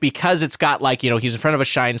also like because it's got like, you know, he's in front of a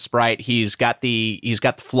shine sprite. He's got the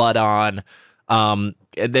FLUDD on.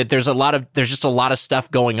 that there's just a lot of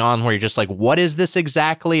stuff going on where you're just like, what is this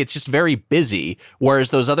exactly? It's just very busy. Whereas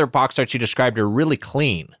those other box arts you described are really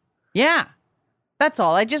clean. Yeah. That's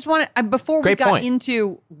all. I just wanted, before we got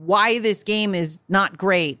into why this game is not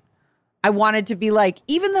great, I wanted to be like,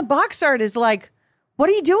 even the box art is like, what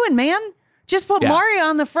are you doing, man? Just put Mario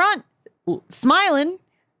on the front, smiling,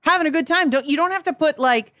 having a good time. You don't have to put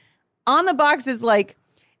like, on the box is like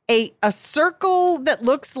a circle that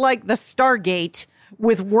looks like the Stargate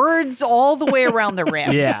with words all the way around the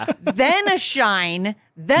rim. Yeah. Then a shine,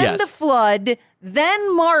 then the FLUDD,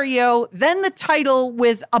 then Mario, then the title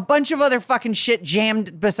with a bunch of other fucking shit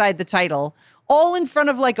jammed beside the title, all in front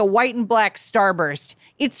of like a white and black starburst.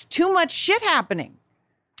 It's too much shit happening.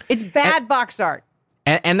 It's bad box art.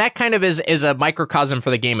 And that kind of is a microcosm for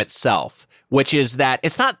the game itself, which is that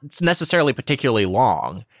it's not necessarily particularly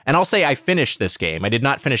long. And I'll say I finished this game. I did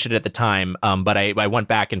not finish it at the time, but I went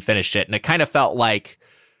back and finished it. And it kind of felt like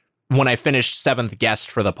when I finished Seventh Guest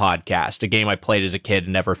for the podcast, a game I played as a kid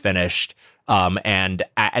and never finished. And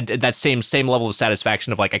that same level of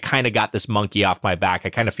satisfaction of like, I kind of got this monkey off my back. I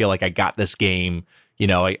kind of feel like I got this game. You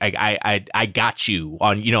know, I got you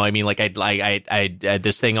on, you know, I mean, like I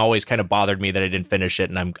this thing always kind of bothered me that I didn't finish it,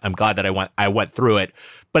 and I'm glad that I went through it.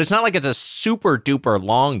 But it's not like it's a super duper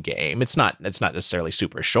long game. It's not necessarily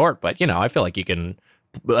super short, but you know, I feel like you can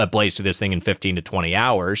blaze through this thing in 15 to 20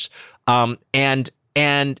 hours. But in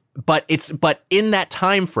that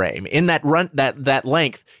time frame, in that run, that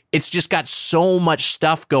length, it's just got so much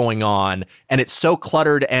stuff going on, and it's so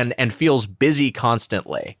cluttered and feels busy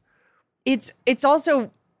constantly. It's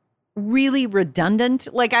also really redundant.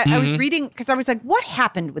 Like I was reading, because I was like, what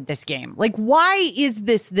happened with this game? Like, why is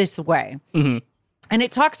this way? Mm-hmm. And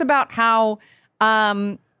it talks about how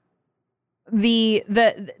that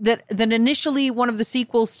initially one of the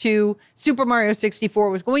sequels to Super Mario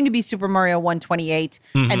 64 was going to be Super Mario 128,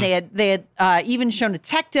 and they had even shown a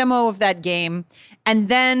tech demo of that game, and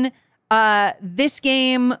then this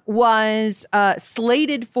game was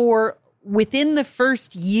slated for within the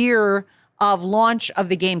first year of launch of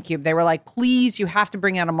the GameCube. They were like, please, you have to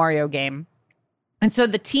bring out a Mario game. And so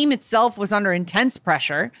the team itself was under intense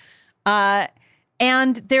pressure.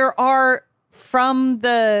 And there are, from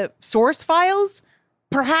the source files,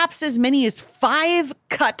 perhaps as many as 5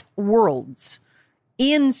 cut worlds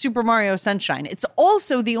in Super Mario Sunshine. It's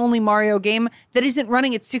also the only Mario game that isn't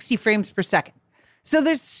running at 60 frames per second. So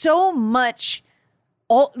there's so much...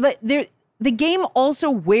 The game also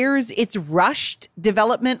wears its rushed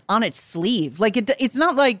development on its sleeve. Like it's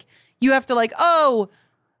not like you have to like, oh,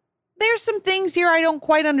 there's some things here I don't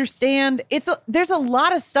quite understand. There's a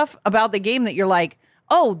lot of stuff about the game that you're like,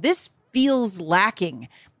 oh, this feels lacking.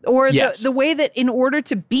 Or the way that in order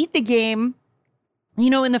to beat the game, you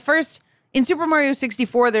know, in Super Mario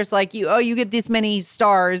 64, there's like, you get this many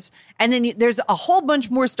stars, and then there's a whole bunch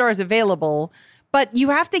more stars available. But you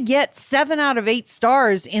have to get 7 out of 8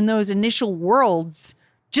 stars in those initial worlds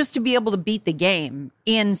just to be able to beat the game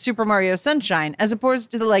in Super Mario Sunshine, as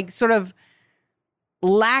opposed to the like sort of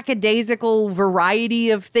lackadaisical variety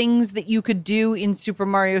of things that you could do in Super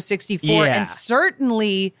Mario 64. Yeah. And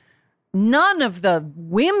certainly none of the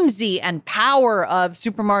whimsy and power of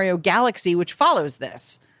Super Mario Galaxy, which follows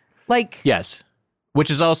this. Like, yes. Which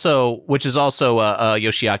is also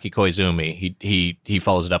Yoshiaki Koizumi. He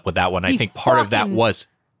follows it up with that one. I think part of that was...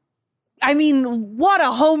 I mean, what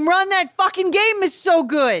a home run. That fucking game is so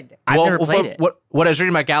good. I've never played it. What I was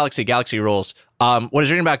reading about Galaxy rules. What I was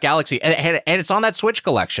reading about Galaxy, and it's on that Switch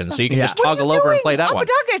collection, so you can just toggle over and play that one.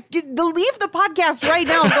 Leave the podcast right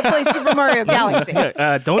now and go play Super Mario Galaxy.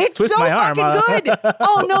 Don't twist my arm. It's so fucking good.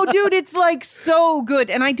 Oh, no, dude, it's like so good.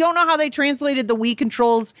 And I don't know how they translated the Wii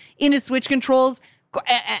controls into Switch controls.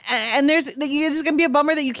 And there's going to be a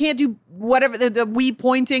bummer that you can't do whatever, the Wii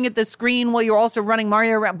pointing at the screen while you're also running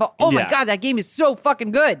Mario around. But oh my God, that game is so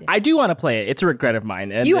fucking good. I do want to play it. It's a regret of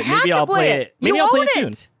mine. And you have to play it. Maybe I'll play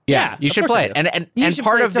it soon. Yeah, you should play it. And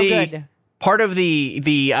part of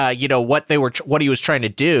the you know, what he was trying to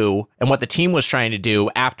do and what the team was trying to do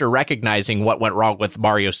after recognizing what went wrong with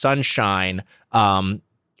Mario Sunshine,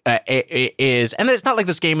 is, and it's not like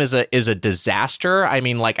this game is a disaster. I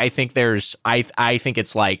mean, like, I think I think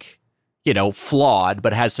it's like, you know, flawed,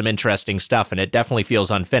 but has some interesting stuff, and it definitely feels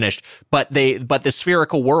unfinished. But the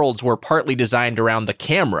spherical worlds were partly designed around the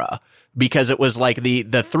camera, because it was like the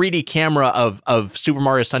 3D camera of Super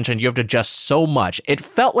Mario Sunshine. You have to adjust so much. It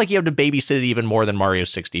felt like you have to babysit it even more than Mario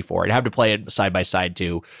 64. You'd have to play it side by side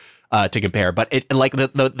to compare, but it like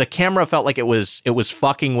the camera felt like it was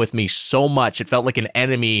fucking with me so much. It felt like an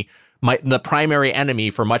enemy the primary enemy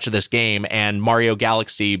for much of this game, and Mario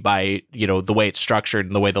Galaxy, by the way it's structured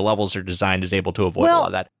and the way the levels are designed, is able to avoid a lot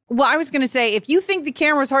of that. Well, I was going to say, if you think the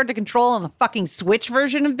camera's hard to control on the fucking Switch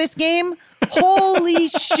version of this game, holy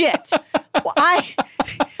shit! I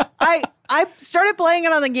started playing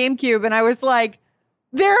it on the GameCube, and I was like,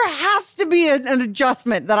 there has to be an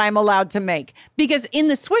adjustment that I'm allowed to make, because in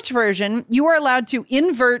the Switch version, you are allowed to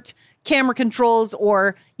invert camera controls,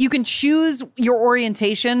 or you can choose your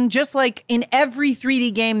orientation, just like in every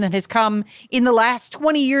 3D game that has come in the last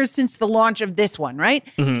 20 years since the launch of this one, right?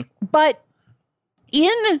 Mm-hmm. But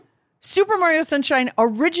in Super Mario Sunshine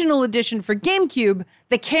Original Edition for GameCube,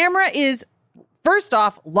 the camera is, first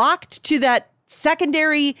off, locked to that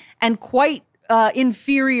secondary and quite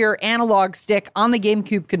inferior analog stick on the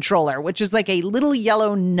GameCube controller, which is like a little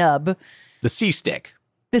yellow nub. The C-stick.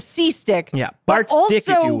 The C-stick. Yeah, Bart's dick,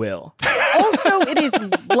 if you will. Also, it is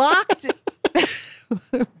locked.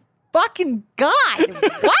 Fucking God,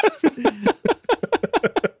 what?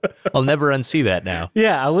 I'll never unsee that now.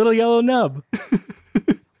 Yeah, a little yellow nub.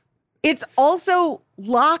 It's also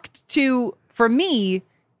locked to, for me,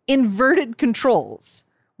 inverted controls,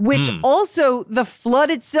 which also the FLUDD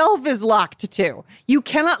itself is locked to. You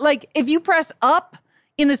cannot, if you press up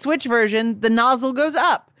in the Switch version, the nozzle goes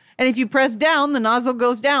up. And if you press down, the nozzle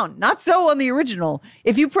goes down. Not so on the original.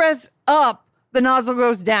 If you press up, the nozzle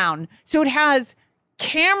goes down. So it has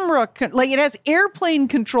it has airplane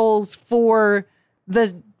controls for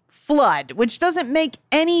the FLUDD, which doesn't make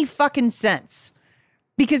any fucking sense.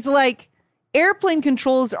 Because airplane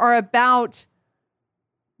controls are about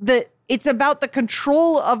it's about the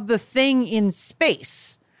control of the thing in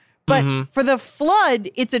space. But for the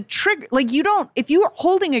FLUDD, it's a trigger. If you're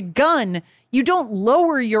holding a gun, you don't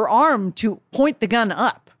lower your arm to point the gun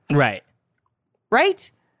up. Right.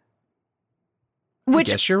 Right? I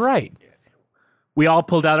guess you're right. We all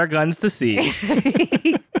pulled out our guns to see.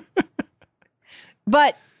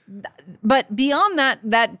 But beyond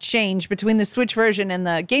that change between the Switch version and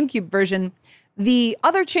the GameCube version, the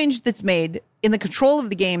other change that's made in the control of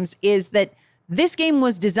the games is that this game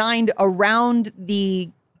was designed around the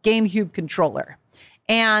GameCube controller.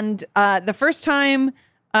 And the first time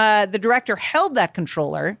the director held that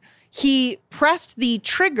controller, he pressed the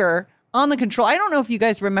trigger on the control. I don't know if you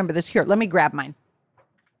guys remember this. Here, let me grab mine.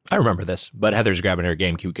 I remember this, but Heather's grabbing her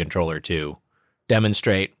GameCube controller to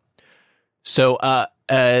demonstrate. So, I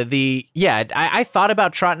thought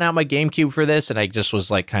about trotting out my GameCube for this, and I just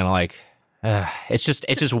was it's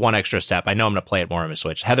just one extra step. I know I'm going to play it more on my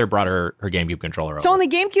Switch. Heather brought her GameCube controller over. So on the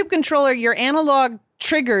GameCube controller, your analog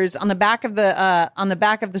triggers on the back of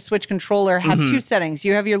the Switch controller have two settings.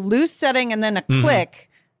 You have your loose setting and then a click.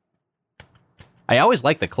 I always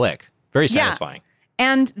like the click. Very satisfying.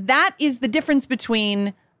 Yeah. And that is the difference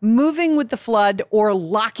between moving with the FLUDD or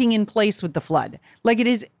locking in place with the FLUDD.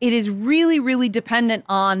 It is really, really dependent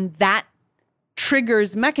on that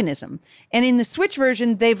trigger's mechanism. And in the Switch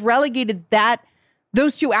version, they've relegated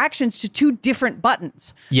those two actions to two different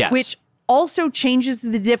buttons. Yes. Which also changes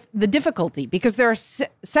the difficulty, because there are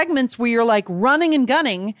segments where you're running and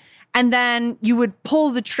gunning, and then you would pull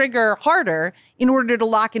the trigger harder in order to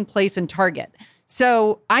lock in place and target.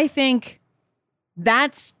 So I think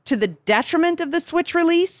that's to the detriment of the Switch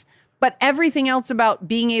release, but everything else about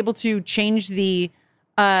being able to change the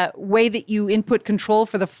way that you input control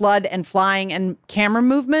for the FLUDD and flying and camera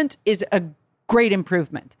movement is a great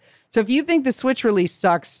improvement. So if you think the Switch release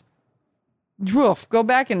sucks, go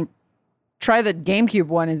back and try the GameCube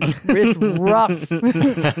one. It's rough.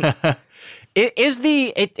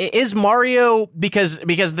 It is Mario, because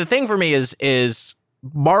the thing for me is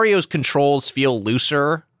Mario's controls feel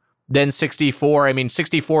looser than 64. I mean,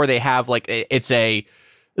 64, they have the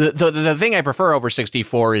thing I prefer over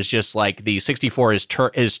 64 is just the 64 is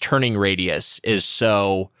turning radius is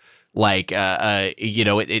so it's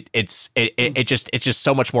just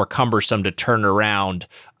so much more cumbersome to turn around.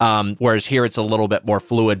 Whereas here it's a little bit more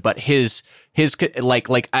fluid, but his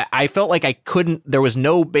I felt like I couldn't, there was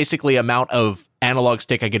no basically amount of analog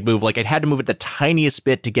stick I could move. I had to move it the tiniest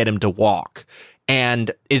bit to get him to walk.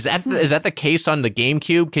 And is that the case on the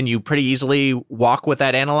GameCube? Can you pretty easily walk with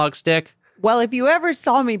that analog stick? Well, if you ever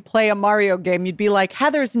saw me play a Mario game, you'd be like,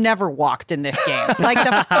 Heather's never walked in this game.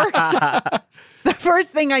 The first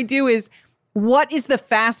thing I do is, what is the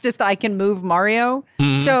fastest I can move Mario?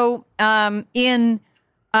 Mm-hmm. So in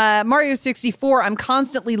Mario 64, I'm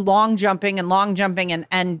constantly long jumping and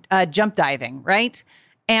jump diving, right?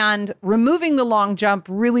 And removing the long jump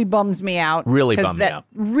really bums me out. Really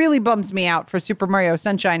bums me out for Super Mario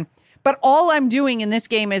Sunshine. But all I'm doing in this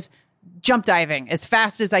game is jump diving as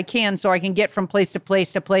fast as I can so I can get from place to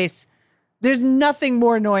place to place There's nothing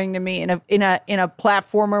more annoying to me in a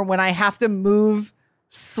platformer when I have to move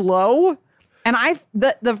slow. And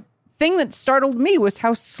the thing that startled me was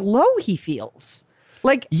how slow he feels.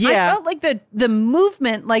 Like, I felt like the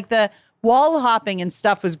movement, like the wall hopping and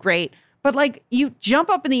stuff was great. But like you jump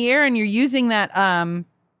up in the air and you're using that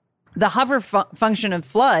the hover function of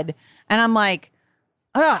FLUDD, and I'm like,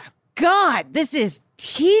 oh God, this is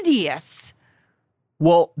tedious.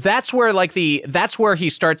 Well, that's where he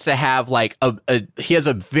starts to have like he has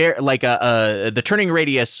a very like the turning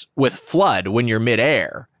radius with FLUDD when you're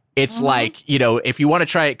midair. It's like, you know, if you want to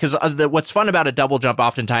try it, because what's fun about a double jump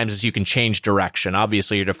oftentimes is you can change direction.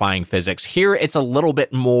 Obviously, you're defying physics. Here, it's a little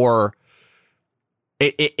bit more.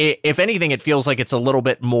 If anything, it feels like it's a little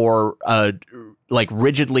bit more like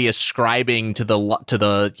rigidly ascribing to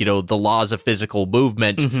the you know the laws of physical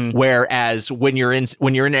movement. Whereas when you're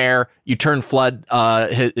in air, you turn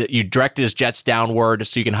FLUDD, you direct his jets downward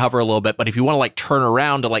so you can hover a little bit. But if you want to like turn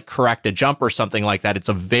around to like correct a jump or something like that, it's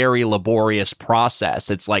a very laborious process.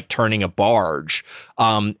 It's like turning a barge.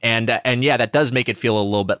 And yeah, that does make it feel a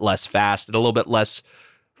little bit less fast and a little bit less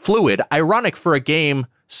fluid. Ironic for a game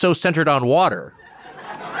so centered on water.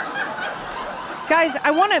 Guys,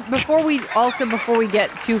 I want to, before we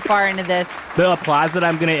get too far into this. The applause that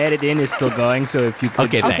I'm going to edit in is still going, so if you could.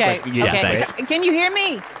 Okay, thanks. Thanks. Can you hear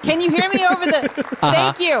me? Can you hear me over the...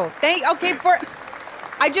 Thank you.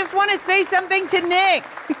 I just want to say something to Nick.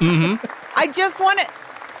 I just want to...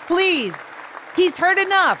 Please. He's heard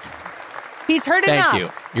enough. Thank you.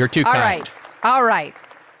 You're too kind. All right.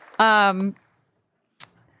 I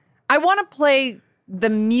want to play the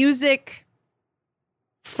music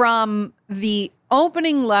from the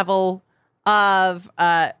opening level of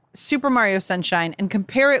Super Mario Sunshine and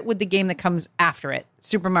compare it with the game that comes after it,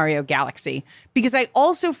 Super Mario Galaxy, because I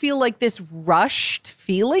also feel like this rushed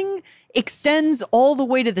feeling extends all the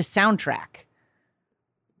way to the soundtrack.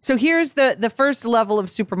 So here's the first level of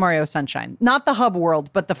Super Mario Sunshine, not the hub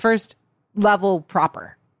world, but the first level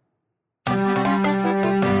proper.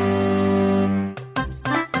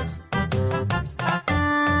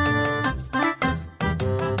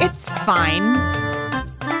 It's fine,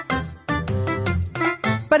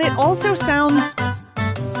 but it also sounds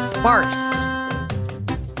sparse.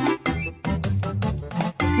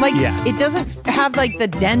 Like, It doesn't have like the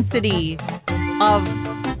density of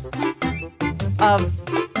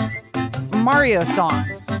Mario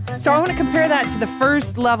songs. So I want to compare that to the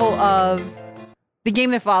first level of the game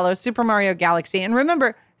that follows, Super Mario Galaxy. And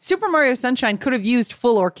remember, Super Mario Sunshine could have used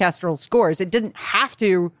full orchestral scores. It didn't have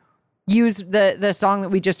to use the song that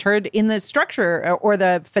we just heard in the structure or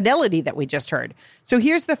the fidelity that we just heard. So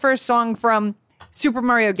here's the first song from Super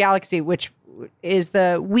Mario Galaxy, which is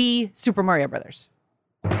the Wii Super Mario Brothers.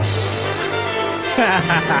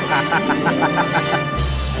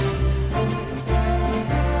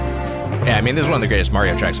 Yeah, I mean, this is one of the greatest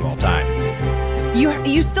Mario tracks of all time.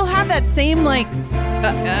 You still have that same like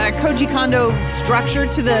Koji Kondo structure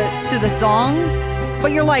to the song,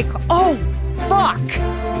 but you're like, oh fuck,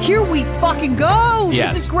 here we fucking go.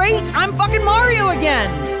 Yes. This is great. I'm fucking Mario again.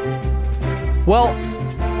 Well,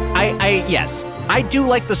 yes, I do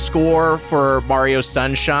like the score for Mario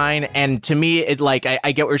Sunshine, and to me, it like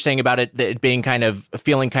I get what you're saying about it being kind of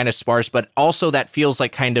feeling kind of sparse, but also that feels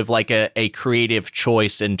like kind of like a creative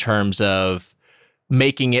choice in terms of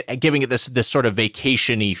giving it this sort of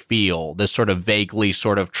vacation-y feel, this sort of vaguely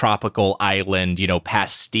sort of tropical island, you know,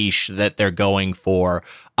 pastiche that they're going for.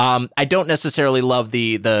 I don't necessarily love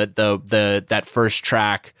the that first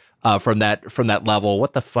track. From that level.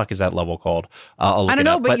 What the fuck is that level called? I don't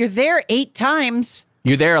know, but you're there 8 times.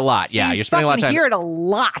 You're there a lot. So yeah, you're spending a lot of time. Hear it a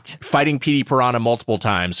lot. Fighting PD Piranha multiple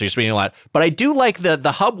times, so you're spending a lot. But I do like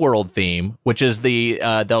the Hub World theme, which is the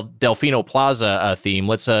Delfino Plaza theme.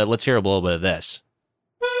 Let's hear a little bit of this.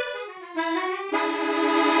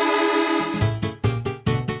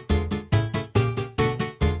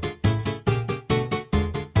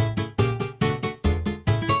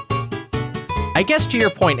 I guess to your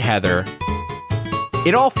point, Heather,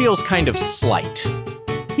 it all feels kind of slight.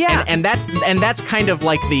 Yeah, and that's kind of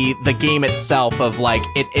like the game itself of like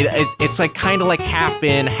it's like kind of like half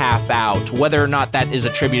in, half out. Whether or not that is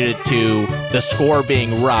attributed to the score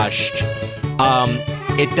being rushed,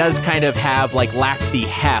 it does kind of have like lack the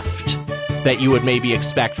heft that you would maybe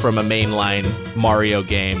expect from a mainline Mario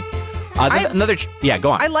game. Go on.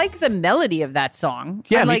 I like the melody of that song.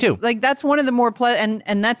 Yeah, me too. Like that's one of the more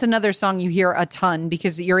and that's another song you hear a ton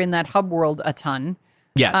because you're in that hub world a ton.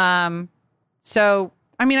 Yes. So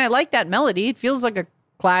I mean, I like that melody. It feels like a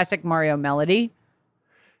classic Mario melody.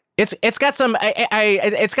 It's got some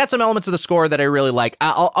it's got some elements of the score that I really like.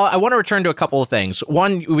 I want to return to a couple of things.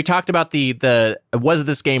 One, we talked about the was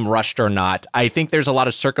this game rushed or not. I think there's a lot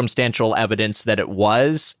of circumstantial evidence that it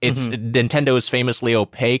was. Nintendo is famously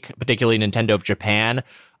opaque, particularly Nintendo of Japan.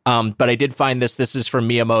 But I did find this. This is from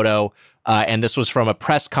Miyamoto, and this was from a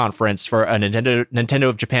press conference for a Nintendo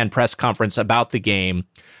of Japan press conference about the game.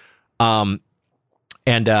 And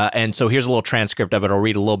so here's a little transcript of it. I'll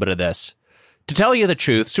read a little bit of this. To tell you the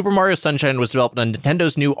truth, Super Mario Sunshine was developed on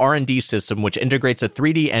Nintendo's new R&D system, which integrates a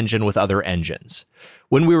 3D engine with other engines.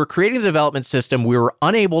 When we were creating the development system, we were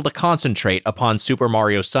unable to concentrate upon Super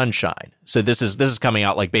Mario Sunshine. So this is coming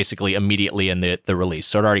out like basically immediately in the release.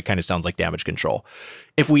 So it already kind of sounds like damage control.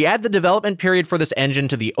 If we add the development period for this engine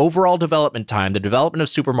to the overall development time, the development of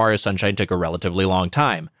Super Mario Sunshine took a relatively long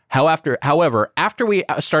time. However, after we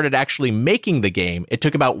started actually making the game, it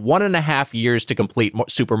took about 1.5 years to complete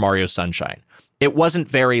Super Mario Sunshine. It wasn't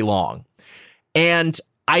very long. And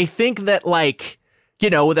I think that, like, you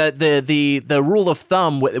know, the rule of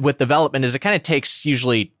thumb with development is it kind of takes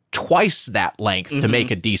usually twice that length to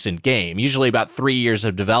make a decent game. Usually about 3 years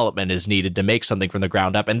of development is needed to make something from the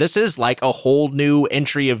ground up. And this is like a whole new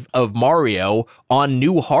entry of Mario on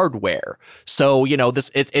new hardware. So, you know,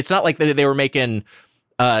 it's not like they were making...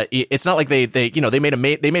 it's not like they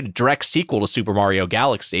made a direct sequel to Super Mario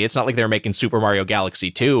Galaxy. It's not like they were making Super Mario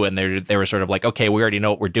Galaxy 2 and they were sort of like, okay, we already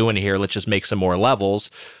know what we're doing here. Let's just make some more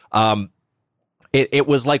levels. It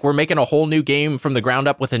was like we're making a whole new game from the ground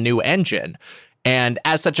up with a new engine. And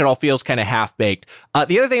as such, it all feels kind of half-baked.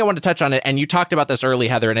 The other thing I wanted to touch on it, and you talked about this early,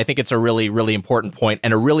 Heather, and I think it's a really, really important point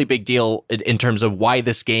and a really big deal in terms of why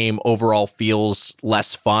this game overall feels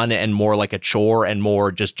less fun and more like a chore and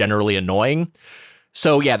more just generally annoying.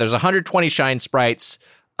 So yeah, there's 120 shine sprites.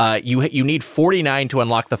 You need 49 to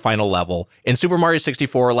unlock the final level. In Super Mario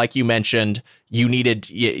 64, like you mentioned, you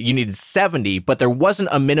needed 70, but there wasn't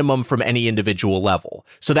a minimum from any individual level.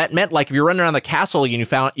 So that meant, like, if you're running around the castle and you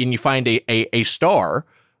find a star,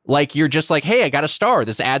 like, you're just like, hey, I got a star.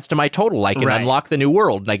 This adds to my total. I can unlock the new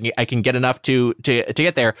world. And I can get enough to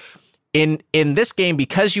get there. In this game,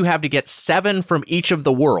 because you have to get 7 from each of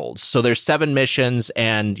the worlds, so there's 7 missions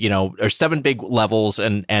and, you know, there's 7 big levels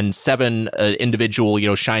and 7 individual, you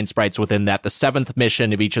know, shine sprites within that. The 7th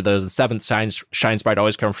mission of each of those, the 7th shine sprite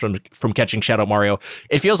always comes from catching Shadow Mario.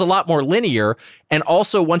 It feels a lot more linear. And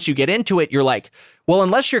also, once you get into it, you're like, well,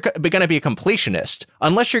 unless you're going to be a completionist,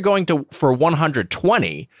 unless you're going for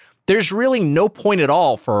 120, there's really no point at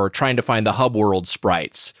all for trying to find the hub world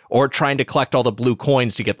sprites or trying to collect all the blue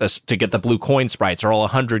coins to get the blue coin sprites, or all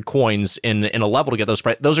 100 coins in a level to get those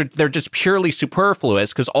sprites. They're just purely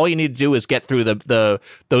superfluous, because all you need to do is get through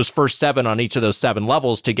those first 7 on each of those 7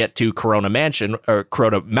 levels to get to Corona Mansion, or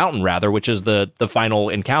Corona Mountain rather, which is the final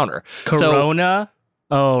encounter. Corona?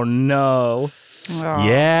 Oh no. Oh.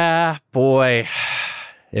 Yeah, boy.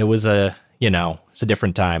 It was it's a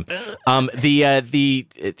different time. It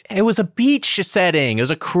was a beach setting. It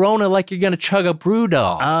was a Corona, like you're gonna chug a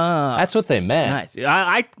Brewdog. That's what they meant. Nice.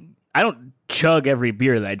 I don't chug every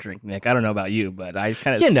beer that I drink, Nick. I don't know about you, but I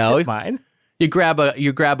kind of sip mine. You grab a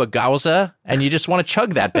Gauza and you just want to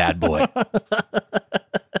chug that bad boy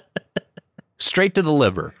straight to the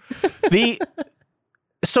liver.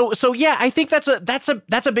 So yeah, I think that's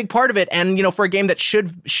a big part of it. And, you know, for a game that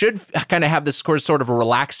should kind of have this sort of a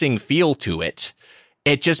relaxing feel to it,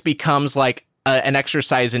 it just becomes like an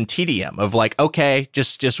exercise in tedium of like, okay,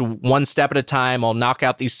 just one step at a time. I'll knock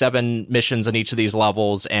out these 7 missions on each of these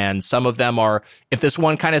levels. And some of them are, if this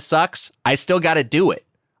one kind of sucks, I still got to do it.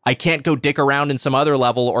 I can't go dick around in some other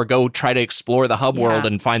level or go try to explore the hub world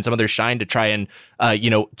and find some other shine to try and,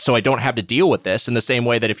 so I don't have to deal with this, in the same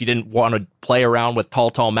way that if you didn't want to play around with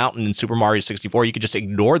Tall Mountain in Super Mario 64, you could just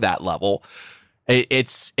ignore that level.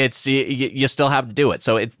 You still have to do it.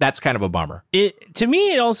 So that's kind of a bummer. To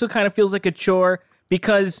me, it also kind of feels like a chore,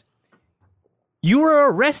 because you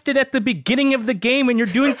were arrested at the beginning of the game and you're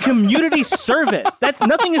doing community service.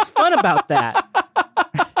 Nothing is fun about that.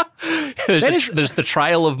 There's the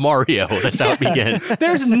trial of Mario. That's how it begins.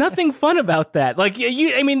 There's nothing fun about that. Like,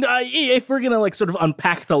 if we're gonna like sort of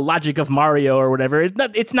unpack the logic of Mario or whatever,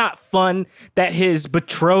 it's not fun that his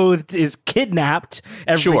betrothed is kidnapped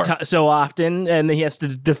so often, and he has to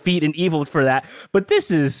defeat an evil for that. But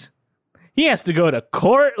he has to go to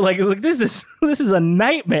court. Like this is a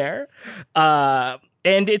nightmare.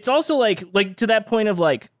 And it's also like to that point of,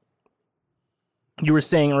 like, you were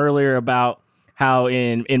saying earlier about how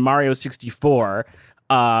in Mario 64,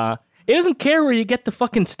 it doesn't care where you get the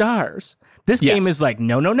fucking stars. This game is like,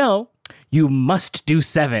 no. You must do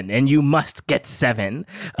 7, and you must get 7.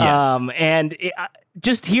 Yes.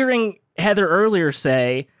 Just hearing Heather earlier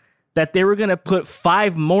say that they were going to put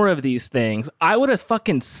 5 more of these things, I would have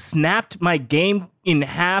fucking snapped my game in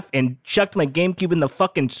half and chucked my GameCube in the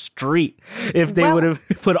fucking street if they would have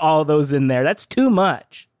put all those in there. That's too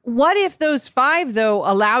much. What if those 5, though,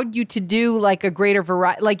 allowed you to do like a greater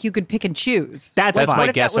variety, like you could pick and choose? That's That's fine.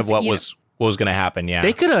 my guess of what was going to happen, yeah.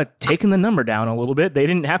 They could have taken the number down a little bit. They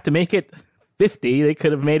didn't have to make it 50. They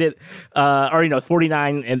could have made it,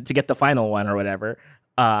 49 and to get the final one or whatever.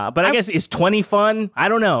 But I guess, is 20 fun? I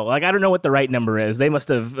don't know. Like, I don't know what the right number is. They must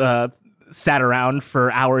have sat around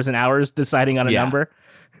for hours and hours deciding on a number.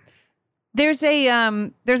 There's a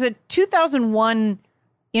 2001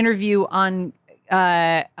 interview on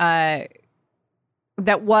that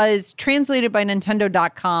was translated by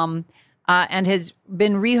Nintendo.com and has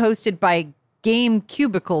been rehosted by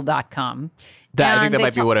GameCubicle.com. I think that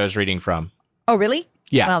might be what I was reading from. Oh, really?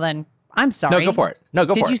 Yeah. Well, then I'm sorry. No, go for it. No,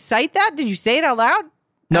 go for it. Did you cite that? Did you say it out loud?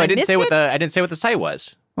 No, I didn't say what the site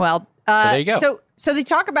was. Well, so there you go. So they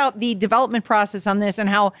talk about the development process on this and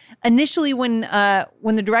how initially when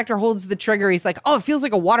the director holds the trigger, he's like, "Oh, it feels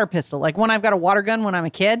like a water pistol, like when I've got a water gun when I'm a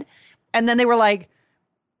kid." And then they were like,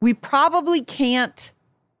 "We probably can't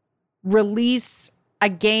release a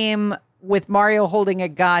game with Mario holding a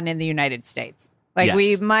gun in the United States. Like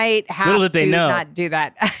we might have to not do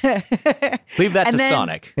that." Leave that to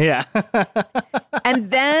Sonic. Yeah.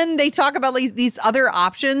 And then they talk about like these other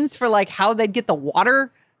options for like how they'd get the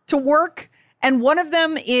water to work. And one of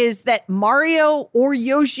them is that Mario or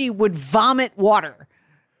Yoshi would vomit water,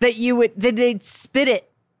 that they'd spit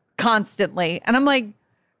it constantly. And I'm like,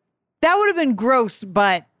 that would have been gross,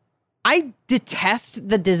 but I detest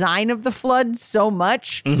the design of the FLUDD so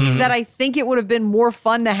much that I think it would have been more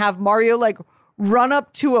fun to have Mario like run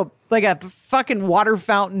up to a fucking water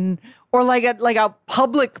fountain or like a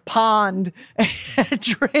public pond and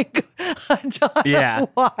drink a ton of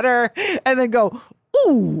water and then go,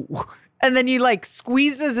 ooh. And then he like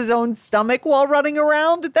squeezes his own stomach while running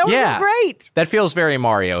around. That would be great. That feels very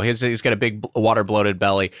Mario. He's got a big water bloated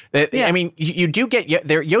belly. I mean, you do get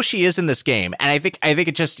there. Yoshi is in this game, and I think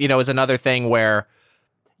it just is another thing where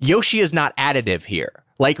Yoshi is not additive here.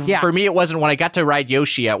 Like for me, it wasn't when I got to ride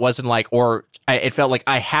Yoshi. It wasn't like, it felt like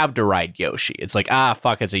I have to ride Yoshi. It's like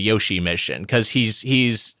fuck, it's a Yoshi mission because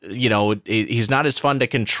he's not as fun to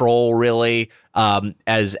control really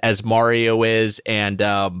as Mario is, and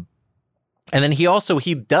then he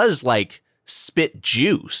does like spit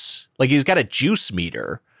juice. Like he's got a juice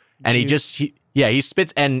meter and he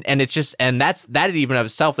spits and it's just, and that even of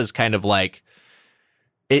itself is kind of like,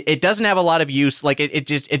 it doesn't have a lot of use. Like it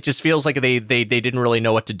just feels like they didn't really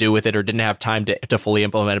know what to do with it or didn't have time to fully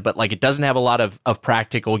implement it. But like it doesn't have a lot of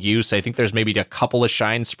practical use. I think there's maybe a couple of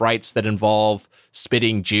shine sprites that involve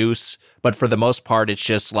spitting juice. But for the most part, it's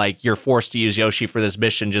just like you're forced to use Yoshi for this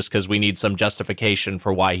mission just because we need some justification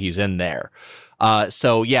for why he's in there.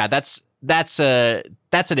 So yeah, that's an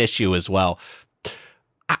issue as well.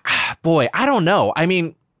 Boy, I don't know. I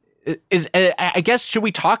mean, I guess should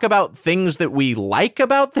we talk about things that we like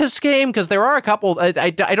about this game? Because there are a couple.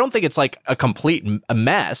 I don't think it's like a complete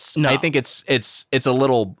mess. No. I think it's a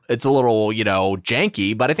little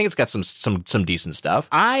janky, but I think it's got some decent stuff.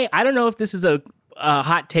 I don't know if this is a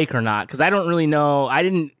hot take or not because I don't really know. I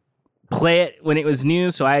didn't play it when it was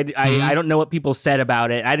new, so I don't know what people said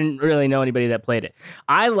about it. I didn't really know anybody that played it.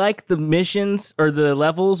 I like the missions or the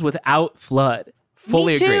levels without FLUDD.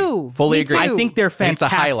 Fully agree. I think they're fantastic.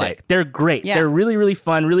 It's a highlight. They're great. Yeah. They're really, really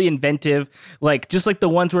fun, really inventive. Like just like the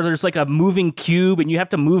ones where there's like a moving cube and you have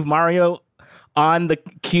to move Mario on the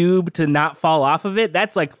cube to not fall off of it.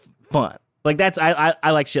 That's like fun. Like that's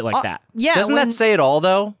I like shit like that. Yeah. Doesn't that say it all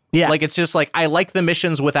though? Yeah. Like it's just like I like the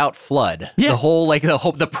missions without FLUDD. Yeah.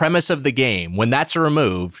 The premise of the game. When that's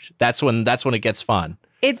removed, that's when it gets fun.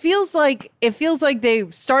 It feels like they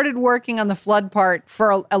started working on the FLUDD part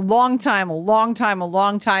for a long time,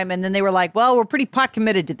 and then they were like, "Well, we're pretty pot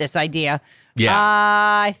committed to this idea. Yeah,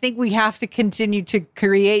 I think we have to continue to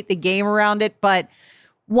create the game around it, but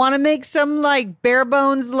want to make some like bare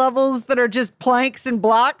bones levels that are just planks and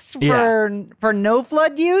blocks for no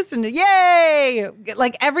FLUDD use." And yay!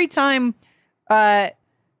 Like every time,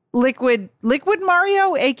 Liquid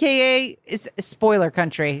Mario, aka is Spoiler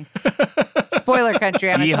Country. Spoiler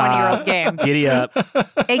Country on a 20-year-old game. Giddy up.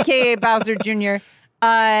 AKA Bowser Jr.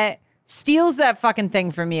 Steals that fucking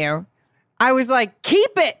thing from you. I was like,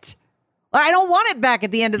 keep it. I don't want it back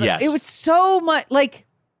at the end of the... Yes. It was so much... Like,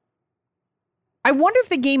 I wonder if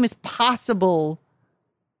the game is possible.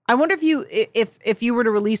 I wonder if you were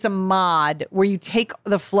to release a mod where you take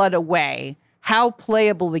the FLUDD away, how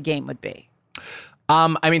playable the game would be.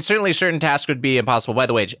 I mean, certainly certain tasks would be impossible. By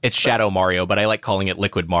the way, it's Shadow Mario, but I like calling it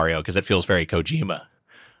Liquid Mario because it feels very Kojima.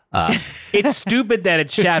 It's stupid that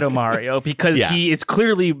it's Shadow Mario because he is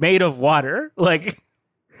clearly made of water. Like,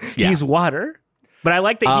 he's water. But I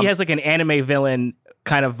like that he has like an anime villain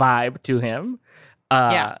kind of vibe to him.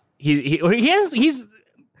 He's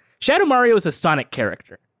Shadow Mario is a Sonic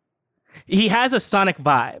character. He has a Sonic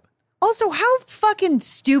vibe. Also, how fucking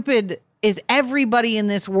stupid is everybody in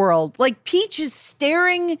this world? Like, Peach is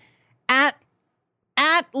staring at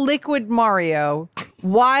Liquid Mario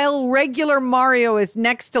while regular Mario is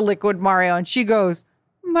next to Liquid Mario, and she goes,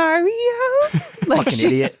 Mario? Like,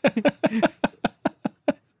 fucking idiot.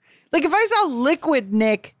 Like, if I saw Liquid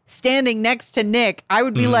Nick standing next to Nick, I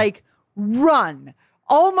would be like, run.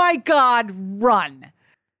 Oh my God, run.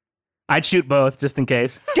 I'd shoot both just in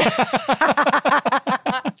case. Just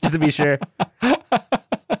to be sure.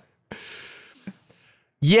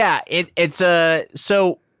 Yeah, it's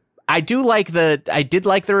so I did like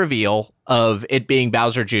the reveal of it being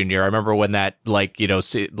Bowser Jr. I remember when that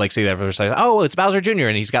see that first like, oh, it's Bowser Jr.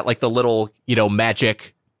 and he's got like the little,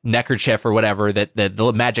 magic neckerchief or whatever that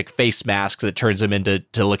the magic face mask that turns him into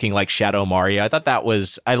looking like Shadow Mario. I thought that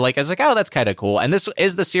was I was like, oh, that's kind of cool. And this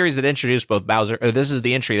is the series that introduced both this is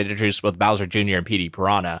the entry that introduced both Bowser Jr. and Petey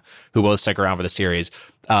Piranha, who both stuck around for the series.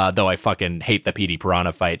 Though I fucking hate the Petey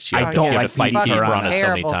Piranha fights. I don't like fight Petey Piranha so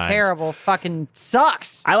many times. Terrible, fucking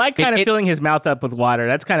sucks. I like kind of filling his mouth up with water.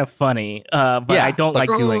 That's kind of funny. But I don't like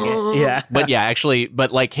doing it. Yeah. But yeah, actually,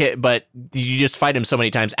 but you just fight him so many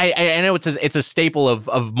times. I know it's a staple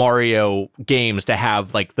of Mario games to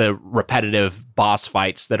have like the repetitive boss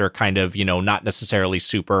fights that are kind of, not necessarily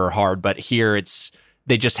super hard, but here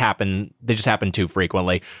they just happen too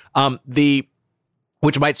frequently.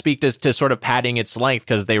 Which might speak to sort of padding its length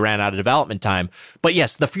because they ran out of development time. But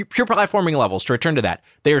yes, the pure platforming levels, to return to that,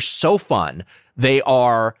 they are so fun. They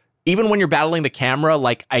are, even when you're battling the camera,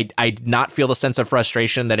 like I did not feel the sense of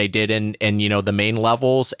frustration that I did in the main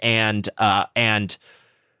levels, and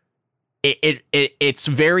it's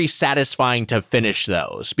very satisfying to finish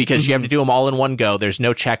those because you have to do them all in one go. There's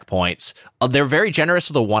no checkpoints. They're very generous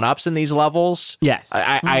with the 1-ups in these levels. Yes.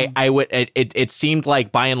 I would, it seemed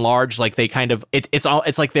like by and large, like they kind of,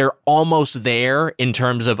 it's like they're almost there in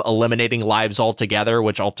terms of eliminating lives altogether,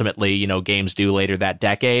 which ultimately, games do later that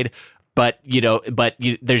decade. But,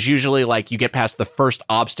 there's usually like you get past the first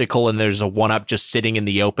obstacle and there's a 1-up just sitting in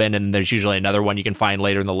the open. And there's usually another one you can find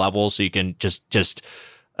later in the level. So you can just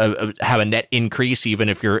have a net increase, even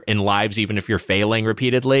if you're in lives, even if you're failing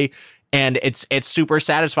repeatedly. And it's super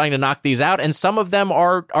satisfying to knock these out. And some of them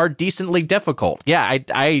are decently difficult. Yeah,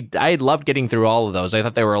 I loved getting through all of those. I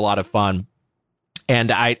thought they were a lot of fun.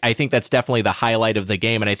 And I think that's definitely the highlight of the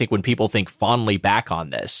game. And I think when people think fondly back on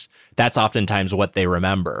this, that's oftentimes what they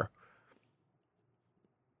remember.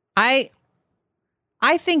 I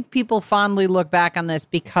think people fondly look back on this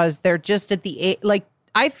because they're just at the like,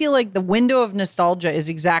 I feel like the window of nostalgia is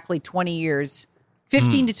exactly 20 years,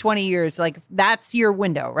 15 to 20 years. Like, that's your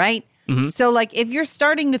window, right? Mm-hmm. So, like, if you're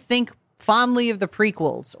starting to think fondly of the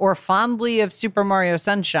prequels or fondly of Super Mario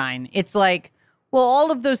Sunshine, it's like, well,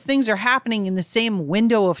 all of those things are happening in the same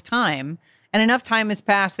window of time. And enough time has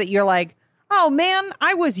passed that you're like, oh, man,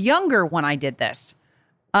 I was younger when I did this.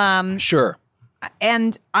 Sure.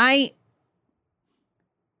 And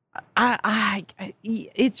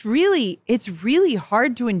it's really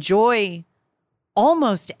hard to enjoy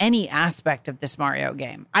almost any aspect of this Mario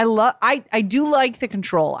game. I do like the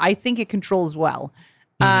control. I think it controls well.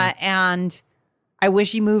 And I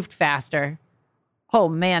wish he moved faster. Oh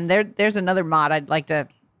man, there's another mod I'd like to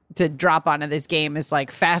drop onto this game is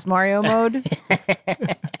like fast Mario mode.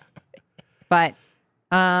 But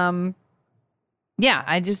yeah,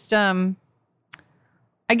 I just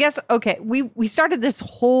I guess, okay, we started this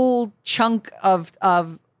whole chunk of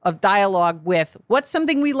dialogue with what's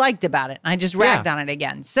something we liked about it. I just ragged on it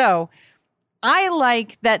again. So I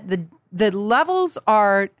like that the levels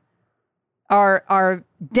are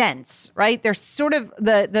dense, right? They're sort of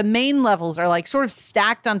the main levels are like sort of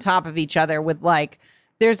stacked on top of each other with like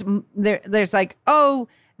there's like, oh,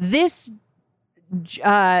 this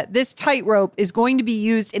tightrope is going to be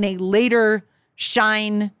used in a later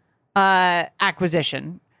Shine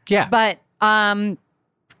acquisition. Yeah. But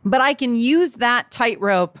I can use that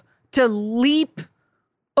tightrope to leap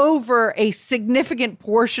over a significant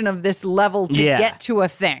portion of this level to get to a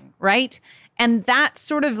thing, right? And that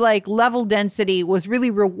sort of like level density was really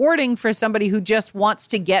rewarding for somebody who just wants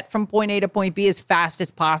to get from point A to point B as fast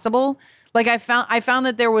as possible. Like I found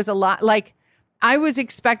that there was a lot, like I was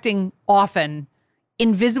expecting often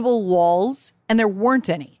invisible walls and there weren't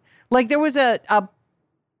any. Like there was a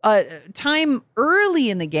time early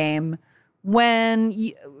in the game when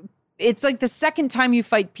it's like the second time you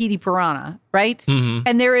fight Petey Piranha, right?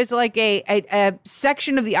 And there is like a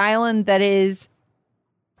section of the island that is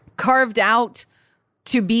carved out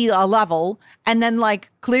to be a level, and then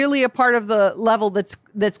like clearly a part of the level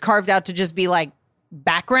that's carved out to just be like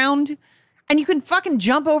background, and you can fucking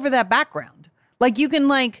jump over that background. Like you can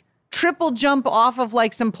like triple jump off of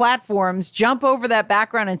like some platforms, jump over that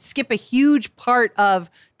background, and skip a huge part of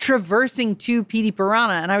traversing to Petey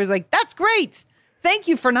Piranha. And I was like, that's great. Thank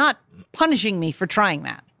you for not punishing me for trying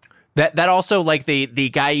that. That also, like the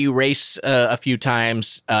guy you race a few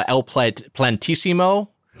times, El Plantissimo,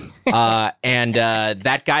 and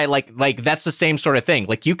that guy, like that's the same sort of thing.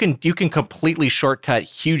 Like you can completely shortcut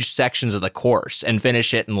huge sections of the course and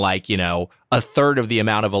finish it in like, you know, a third of the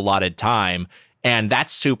amount of allotted time, and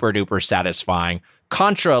that's super duper satisfying.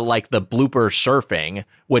 Contra, like the blooper surfing,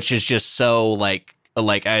 which is just so like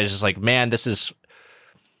I was just like, man, this is.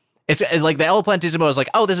 It's like the El Plantissimo is like,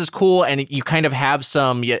 oh, this is cool, and you kind of have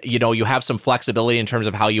some, you know, you have some flexibility in terms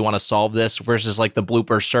of how you want to solve this, versus like the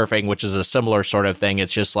blooper surfing, which is a similar sort of thing.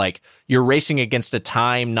 It's just like you're racing against a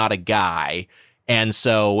time, not a guy, and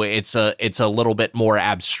so it's a little bit more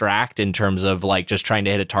abstract in terms of like just trying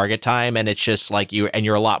to hit a target time, and it's just like you're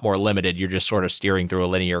a lot more limited. You're just sort of steering through a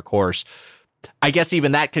linear course. I guess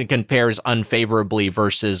even that compares unfavorably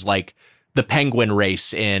versus like the penguin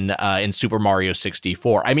race in Super Mario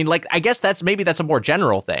 64. I mean, like, I guess that's a more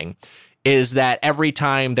general thing, is that every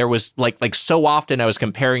time there was like so often I was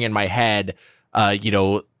comparing in my head, you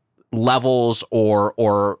know, levels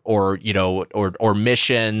or you know, or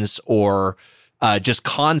missions or just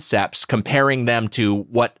concepts, comparing them to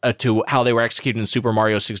to how they were executed in Super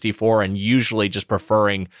Mario 64, and usually just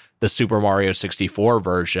preferring the Super Mario 64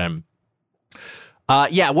 version.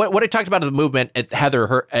 Yeah, what I talked about in the movement,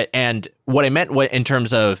 Heather, and what I meant in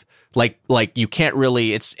terms of like you can't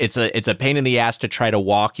really, it's a pain in the ass to try to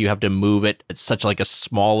walk. You have to move it. It's such like a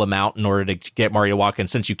small amount in order to get Mario to walk, and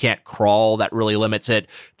since you can't crawl, that really limits it.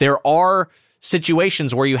 There are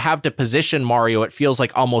situations where you have to position Mario, it feels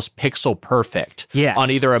like almost pixel perfect, on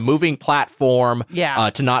either a moving platform,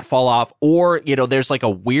 to not fall off, or you know, there's like a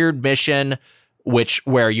weird mission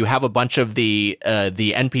where you have a bunch of the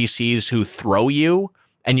NPCs who throw you,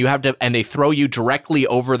 and they throw you directly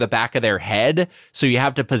over the back of their head. So you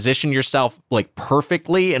have to position yourself like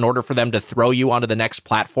perfectly in order for them to throw you onto the next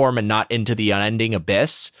platform and not into the unending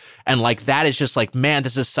abyss. And like, that is just like, man,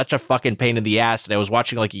 this is such a fucking pain in the ass. And I was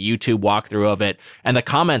watching like a YouTube walkthrough of it, and the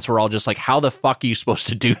comments were all just like, how the fuck are you supposed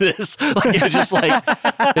to do this? Like, it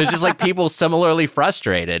was just like people similarly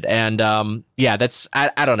frustrated. And yeah, that's,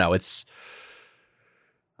 I don't know. It's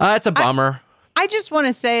a bummer. I just want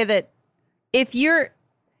to say that if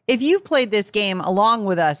you've played this game along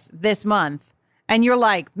with us this month and you're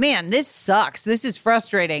like, man, this sucks, this is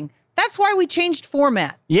frustrating, that's why we changed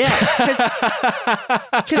format. Yeah.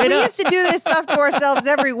 Because we used to do this stuff to ourselves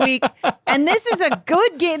every week, and this is a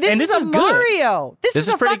good game. This is Mario. This is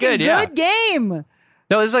a pretty fucking good game.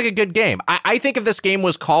 No, this is like a good game. I think if this game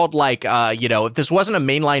was called like, you know, if this wasn't a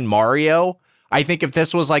mainline Mario, I think if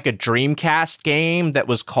this was like a Dreamcast game that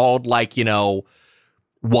was called like, you know,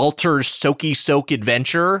 Walter's Soaky Soak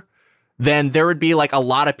Adventure, then there would be like a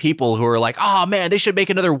lot of people who are like, oh man, they should make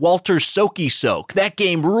another Walter's Soaky Soak. That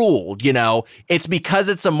game ruled, you know. It's because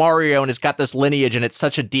it's a Mario and it's got this lineage and it's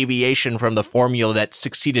such a deviation from the formula that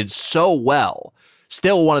succeeded so well.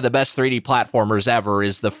 Still one of the best 3D platformers ever,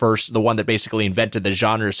 is the one that basically invented the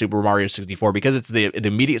genre, Super Mario 64, because it's the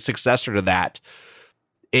immediate successor to that.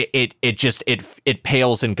 It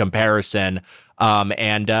pales in comparison.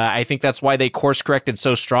 And I think that's why they course corrected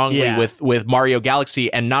so strongly with Mario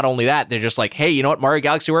Galaxy. And not only that, they're just like, hey, you know what? Mario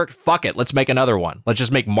Galaxy worked? Fuck it. Let's make another one. Let's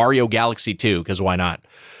just make Mario Galaxy 2, because why not?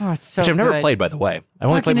 Oh, it's so Which I've never played, by the way. I've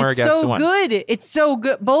only played Mario Galaxy 1. It's so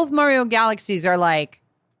good. Both Mario Galaxies are like,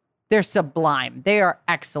 they're sublime. They are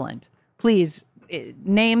excellent. Please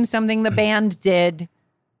name something the band did.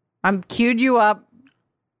 I'm queued you up.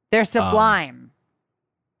 They're sublime.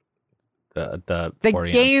 The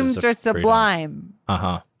games are sublime.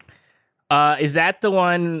 Is that the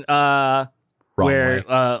one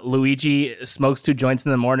where Luigi smokes 2 joints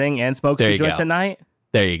in the morning and smokes 2 joints at night?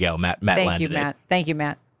 There you go, Matt. Thank you,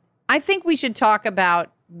 Matt. I think we should talk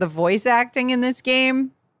about the voice acting in this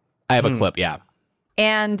game. I have a clip, yeah.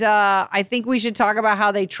 And I think we should talk about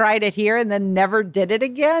how they tried it here and then never did it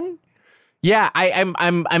again. Yeah,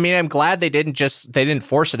 I'm glad they didn't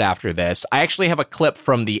force it after this. I actually have a clip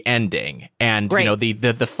from the ending, and Great. You know,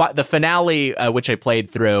 the finale, which I played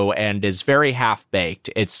through, and is very half baked.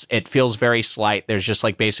 It feels very slight. There's just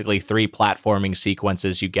like basically 3 platforming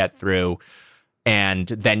sequences you get through, and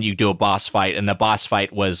then you do a boss fight, and the boss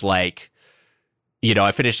fight was like,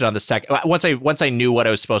 I finished it on the second. Once I knew what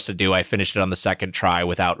I was supposed to do, I finished it on the second try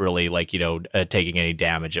without really taking any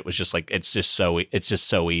damage. It was just like it's just so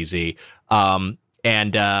easy. And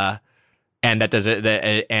that does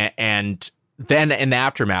it. And then in the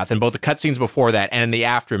aftermath, and both the cutscenes before that and in the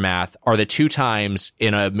aftermath are the two times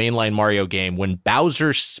in a mainline Mario game when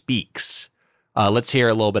Bowser speaks. Let's hear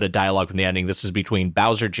a little bit of dialogue from the ending. This is between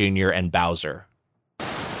Bowser Jr. and Bowser.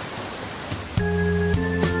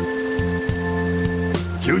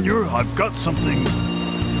 Junior, I've got something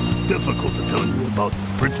difficult to tell you about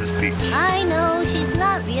Princess Peach. I know, she's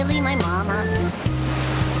not really my mama.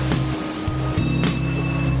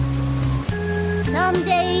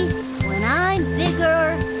 Someday, when I'm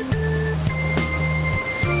bigger,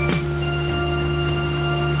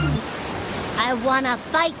 I wanna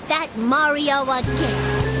fight that Mario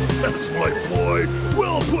again. That's right, boy.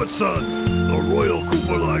 Well put, son. The Royal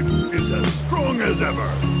Cooper line is as strong as ever.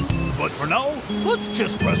 But for now, let's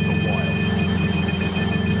just rest a while.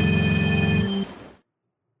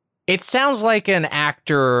 It sounds like an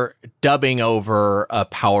actor dubbing over a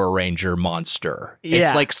Power Ranger monster. Yeah.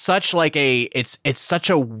 It's like it's such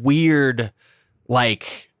a weird,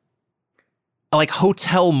 like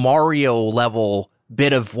Hotel Mario level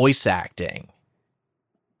bit of voice acting.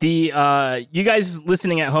 The you guys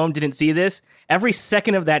listening at home didn't see this. Every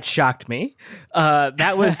second of that shocked me.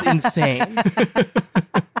 That was insane.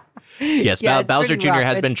 Yes, Yeah, Bowser pretty Jr. rough.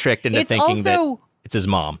 has been tricked into thinking that it's his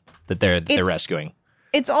mom that they're rescuing.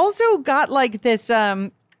 It's also got like this,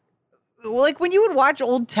 like when you would watch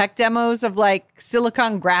old tech demos of like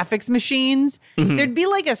Silicon graphics machines, there'd be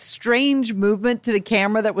like a strange movement to the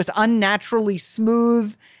camera that was unnaturally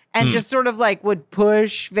smooth and just sort of like would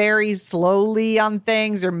push very slowly on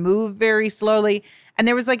things or move very slowly. And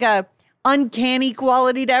there was like a uncanny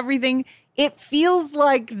quality to everything. It feels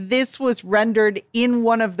like this was rendered in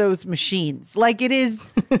one of those machines. Like it is,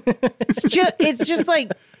 it's just like,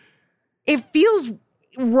 it feels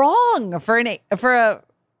wrong for a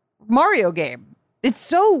Mario game. It's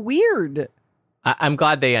so weird. I'm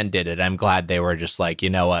glad they undid it. I'm glad they were just like, you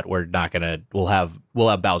know what, we'll have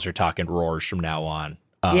Bowser talking roars from now on.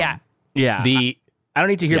 Yeah. I don't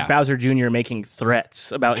need to hear Bowser Jr. making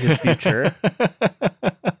threats about his future.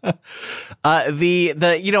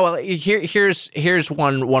 Here's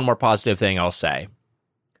one more positive thing I'll say.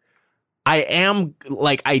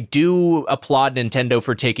 I do applaud Nintendo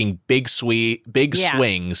for taking big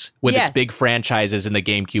swings with its big franchises in the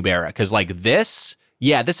GameCube era. Because this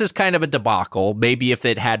is kind of a debacle. Maybe if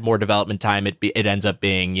it had more development time, it ends up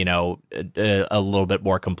being, a little bit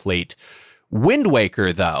more complete. Wind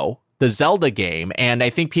Waker, though, the Zelda game, and I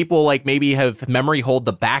think people maybe have memory hold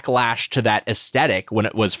the backlash to that aesthetic when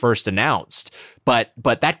it was first announced. But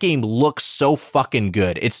that game looks so fucking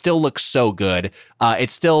good. It still looks so good.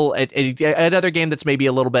 It's still another game that's maybe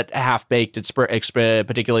a little bit half baked. It's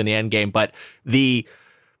particularly in the end game, but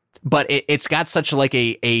it's got such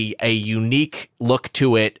a unique look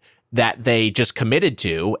to it that they just committed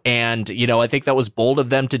to. And, I think that was bold of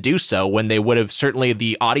them to do so when they would have, certainly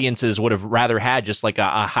the audiences would have rather had just like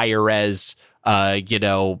a higher res,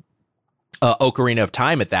 Ocarina of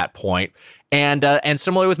Time at that point. And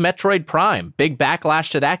similar with Metroid Prime, big backlash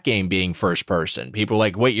to that game being first person. People were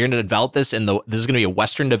like, wait, you're going to develop this this is going to be a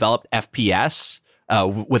Western developed FPS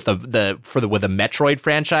with the Metroid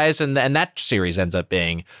franchise. And that series ends up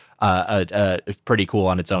being pretty cool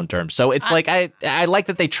on its own terms. So it's I like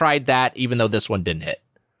that they tried that, even though this one didn't hit.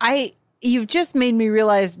 You've just made me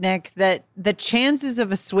realize, Nick, that the chances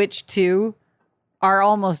of a Switch 2 are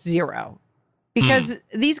almost zero. Because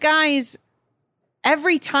these guys,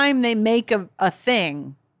 every time they make a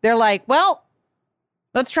thing, they're like, well,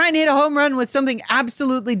 let's try and hit a home run with something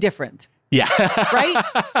absolutely different. Yeah. Right?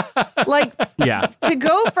 To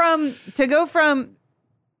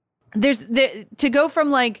go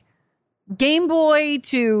from like Game Boy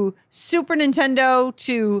to Super Nintendo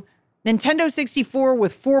to Nintendo 64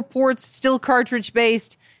 with 4 ports, still cartridge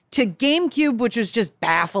based, to GameCube, which was just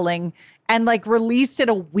baffling and released at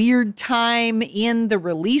a weird time in the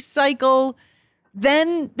release cycle.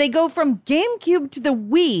 Then they go from GameCube to the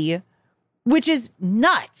Wii, which is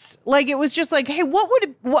nuts. It was just like, hey, what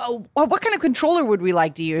kind of controller would we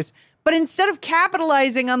like to use? But instead of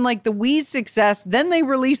capitalizing on the Wii's success, then they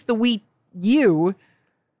released the Wii U,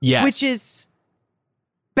 which is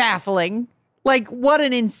baffling. What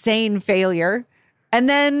an insane failure. And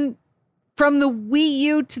then from the Wii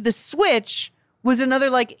U to the Switch was another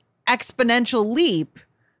exponential leap.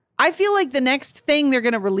 I feel like the next thing they're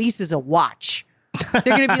going to release is a watch.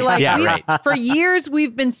 They're going to be like, for years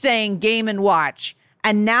we've been saying Game & Watch,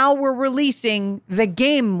 and now we're releasing the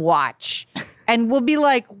Game Watch. And we'll be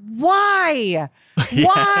like, why?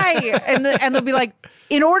 Why? And they'll be like,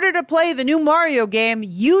 in order to play the new Mario game,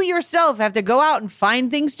 you yourself have to go out and find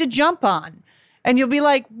things to jump on. And you'll be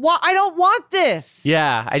like, "What? I don't want this."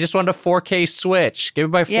 Yeah, I just wanted a 4K Switch. Give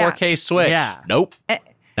me my 4K Switch. Yeah. Nope. And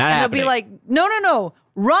they'll be like, no.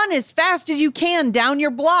 Run as fast as you can down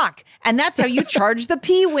your block. And that's how you charge the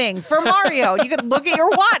P-Wing for Mario. You can look at your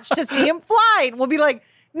watch to see him fly. And we'll be like,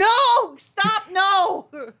 no, stop, no.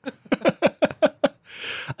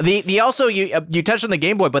 The also you touched on the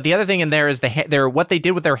Game Boy, but the other thing in there is what they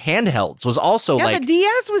did with their handhelds was also the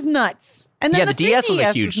DS was nuts. And then the DS was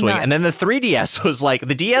a huge swing, nuts. and then the 3DS was like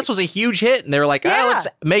the DS was a huge hit, and they were like, let's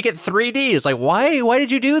make it 3D. It's like why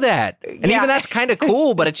did you do that? And even that's kind of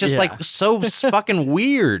cool, but it's just like so fucking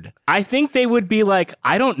weird. I think they would be like,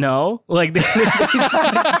 I don't know, like, they're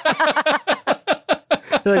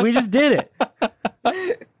like, we just did it.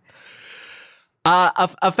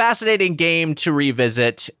 A fascinating game to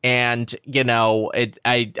revisit, and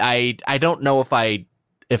I don't know if I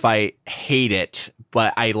hate it,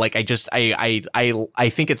 but I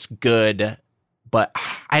think it's good, but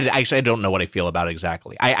I don't know what I feel about it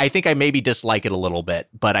exactly. I think I maybe dislike it a little bit,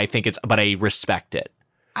 but I respect it.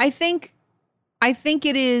 I think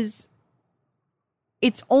it is.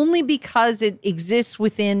 It's only because it exists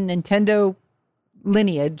within Nintendo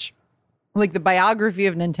lineage, like the biography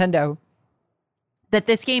of Nintendo, that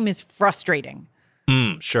this game is frustrating.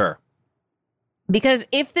 Sure. Because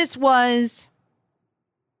if this was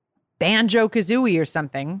Banjo-Kazooie or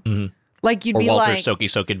something, like you'd or be Walter's like... Soaky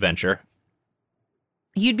Soak Adventure.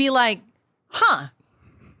 You'd be like, huh,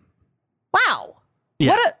 wow,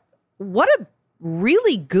 Yeah. what a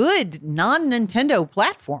really good non-Nintendo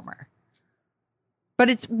platformer. But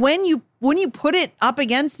it's when you put it up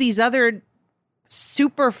against these other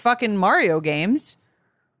super fucking Mario games,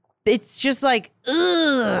 it's just like,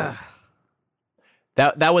 ugh.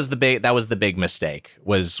 That was the big mistake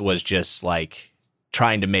was just like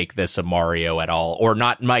trying to make this a Mario at all, or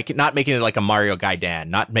not making it like a Mario Gaiden,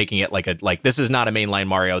 not making it like this is not a mainline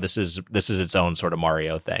Mario. This is its own sort of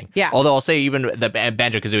Mario thing. Yeah. Although I'll say even the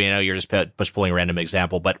Banjo-Kazooie, I know you're just pulling a random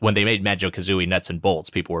example, but when they made Banjo-Kazooie nuts and bolts,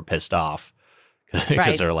 people were pissed off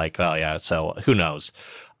because they're like, oh yeah. So who knows?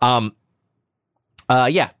 Yeah,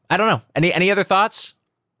 I don't know. Any other thoughts?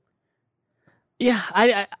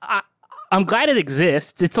 Yeah, I'm glad it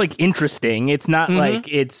exists. It's like interesting. It's not like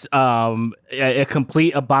it's a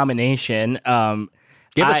complete abomination.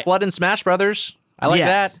 Give us FLUDD and Smash Brothers. I like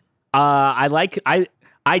that.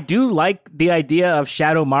 I do like the idea of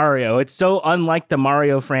Shadow Mario. It's so unlike the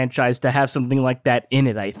Mario franchise to have something like that in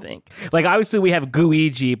it, I think. Like, obviously we have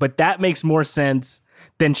Gooigi, but that makes more sense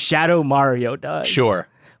than Shadow Mario does. Sure.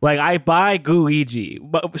 Like, I buy Gooigi,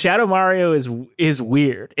 but Shadow Mario is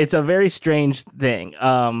weird. It's a very strange thing.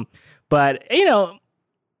 But,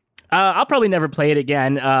 I'll probably never play it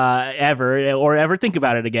again, ever, or ever think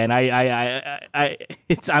about it again. I'm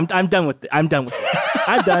done with it. I'm done.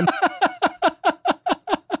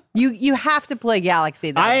 You have to play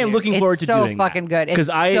Galaxy, though. I am looking forward to doing that. It's so fucking good. It's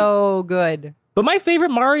so good. But my favorite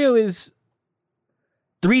Mario is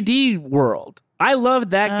 3D World. I love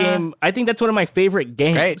that game. I think that's one of my favorite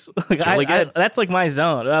games. Great. Like, it's really good. That's like my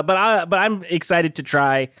zone. But I'm excited to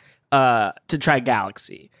try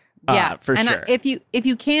Galaxy. For and sure. If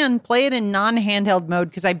you can play it in non-handheld mode,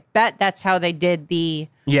 because I bet that's how they did the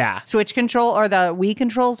Switch control or the Wii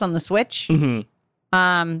controls on the Switch.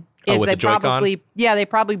 Mm-hmm. Is with they the Joy-Con? they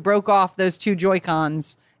probably broke off those two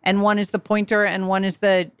Joy-Cons, and one is the pointer and one is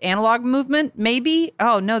the analog movement. Maybe.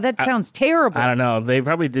 Oh no, that sounds terrible. I don't know. They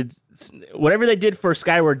probably did whatever they did for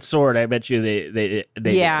Skyward Sword. I bet you they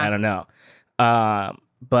did. I don't know.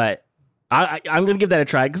 But I'm gonna give that a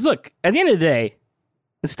try, because look, at the end of the day,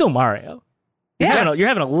 it's still Mario. You're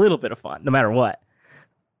having a little bit of fun, no matter what.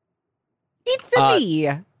 It's a me.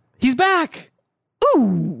 He's back.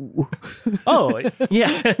 Ooh. Oh, yeah.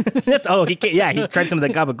 He tried some of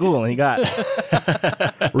the gabagool and he got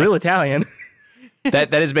real Italian.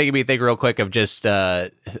 That is making me think real quick of just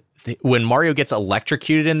when Mario gets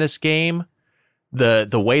electrocuted in this game, the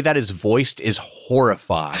way that is voiced is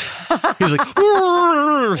horrifying. He's like,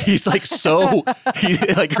 he's like, so he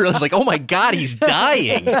like realized like, oh my god, he's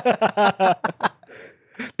dying.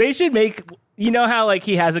 They should make, how like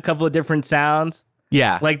he has a couple of different sounds.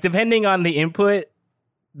 Yeah, like depending on the input,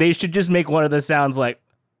 they should just make one of the sounds like,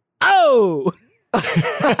 oh.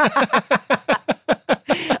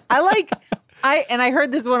 I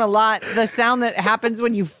heard this one a lot. The sound that happens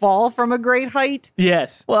when you fall from a great height.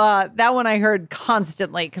 Yes. Well, that one I heard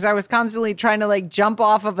constantly, because I was constantly trying to like jump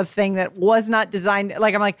off of a thing that was not designed.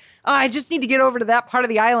 Like, I'm like, oh, I just need to get over to that part of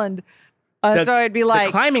the island. So I'd be like,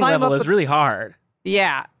 the climbing level is really hard.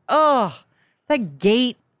 Yeah. Oh, that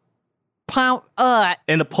gate pound.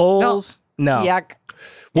 And the poles. No. Yuck.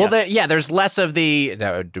 Well, there's less of the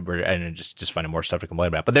and just finding more stuff to complain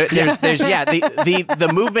about. But there's the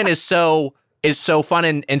movement is so fun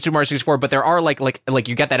in Super Mario 64. But there are like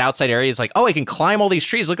you get that outside area. It's like, oh, I can climb all these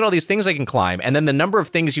trees. Look at all these things I can climb. And then the number of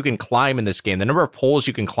things you can climb in this game, the number of poles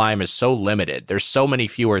you can climb is so limited. There's so many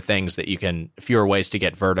fewer ways to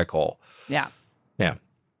get vertical. Yeah. Yeah.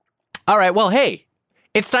 All right. Well, hey,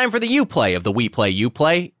 it's time for the You Play of the We Play You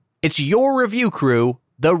Play. It's your review crew,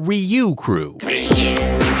 the ReYOU Crew.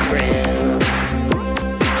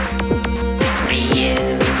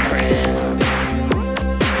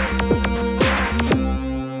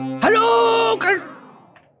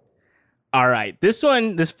 All right, this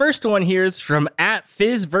first one here is from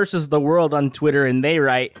 @Fizz versus the World on Twitter, and they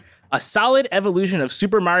write, a solid evolution of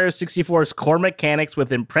Super Mario 64's core mechanics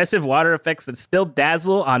with impressive water effects that still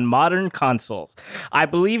dazzle on modern consoles. I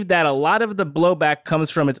believe that a lot of the blowback comes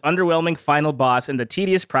from its underwhelming final boss and the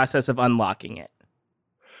tedious process of unlocking it.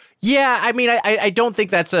 Yeah, I mean, I don't think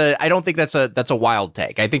that's a wild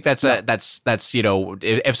take. I think that's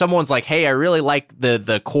if someone's like, hey, I really like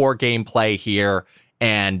the core gameplay here,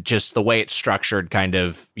 and just the way it's structured kind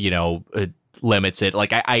of, limits it.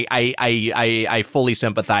 Like I fully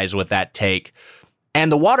sympathize with that take.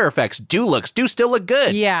 And the water effects do still look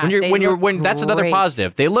good. Yeah. When that's another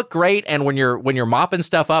positive. They look great, and when you're mopping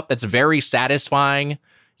stuff up, that's very satisfying.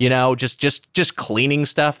 Just cleaning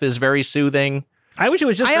stuff is very soothing. I wish it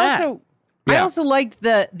was just that. I also liked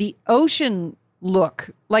the ocean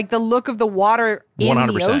look. Like the look of the water in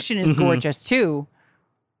 100%. the ocean is gorgeous too.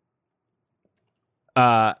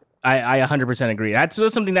 I 100% agree. That's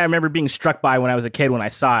something that I remember being struck by when I was a kid when I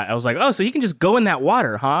saw it. I was like, oh, so you can just go in that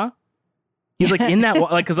water, huh? He's like in that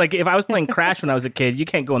water. Because if I was playing Crash when I was a kid, you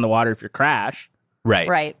can't go in the water if you're Crash. Right.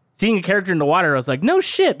 Right. Seeing a character in the water, I was like, no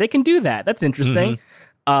shit, they can do that. That's interesting.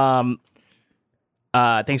 Thanks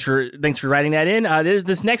for writing that in.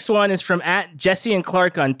 This next one is from @Jesse and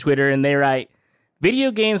Clark on Twitter, and they write,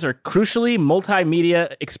 video games are crucially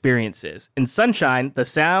multimedia experiences. In Sunshine, the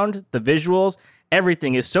sound, the visuals,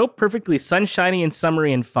 everything is so perfectly sunshiny and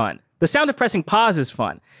summery and fun. The sound of pressing pause is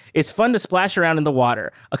fun. It's fun to splash around in the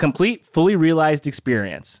water. A complete, fully realized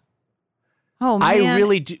experience. Oh, man. I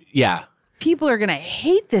really do. Yeah. People are going to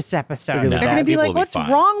hate this episode. No. They're going to be People like, will be what's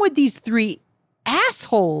fine. wrong with these three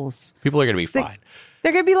assholes? People are going to be fine.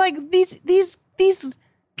 They're going to be like, these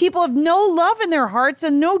people have no love in their hearts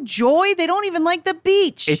and no joy. They don't even like the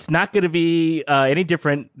beach. It's not going to be any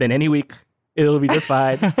different than any week. It'll be just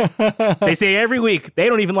fine. They say every week they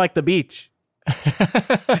don't even like the beach.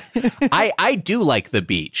 I do like the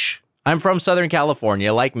beach. I'm from Southern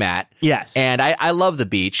California, like Matt. Yes. And I love the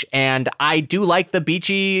beach, and I do like the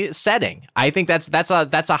beachy setting. I think that's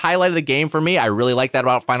a highlight of the game for me. I really like that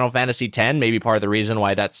about Final Fantasy X. Maybe part of the reason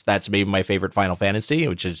why that's maybe my favorite Final Fantasy,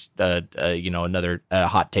 which is another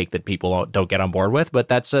hot take that people don't get on board with. But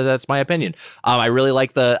that's my opinion. I really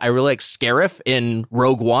like Scarif in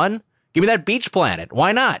Rogue One. Give me that beach planet.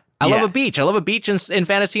 Why not? I love a beach. I love a beach in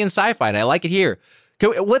fantasy and sci-fi, and I like it here.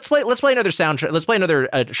 Let's play another soundtrack. Let's play another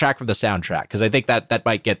track from the soundtrack, because I think that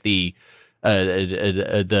might get the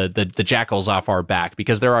jackals off our back,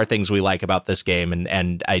 because there are things we like about this game,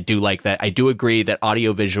 and I do like that. I do agree that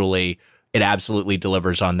audio visually it absolutely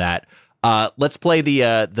delivers on that. Let's play the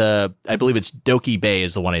I believe it's Doki Bay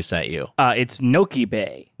is the one I sent you. It's Noki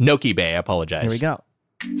Bay. Noki Bay. I apologize. Here we go.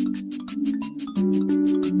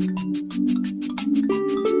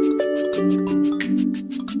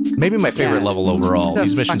 Maybe my favorite level overall. It's a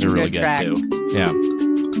These missions are fucking really good good track. too. Yeah.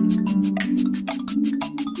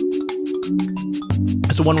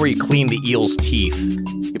 It's the one where you clean the eel's teeth.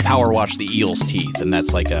 You power wash the eel's teeth, and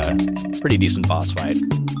that's like a pretty decent boss fight.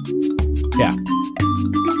 Yeah.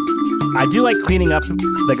 I do like cleaning up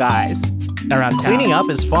the guys around town. Cleaning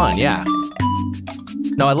up is fun, yeah.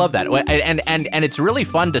 No, I love that. And it's really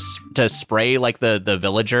fun to spray like the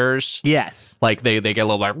villagers. Yes. Like they get a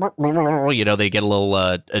little like, they get a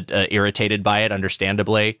little irritated by it,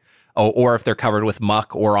 understandably. Or if they're covered with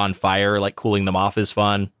muck or on fire, like cooling them off is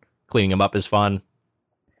fun. Cleaning them up is fun.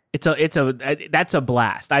 That's a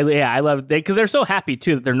blast. I love it because they're so happy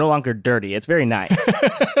too that they're no longer dirty. It's very nice.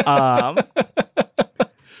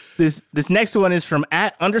 This next one is from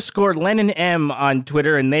 @_LennonM on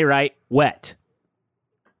Twitter, and they write wet.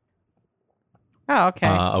 Oh, okay.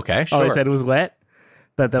 Okay, sure. Oh, I said it was wet.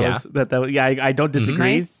 That was yeah. I don't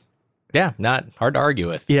disagree. Nice. Yeah, not hard to argue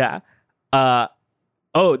with. Yeah.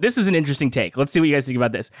 Oh, this is an interesting take. Let's see what you guys think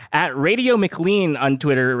about this. @Radio McLean on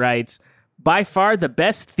Twitter writes, by far the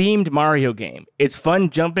best themed Mario game. It's fun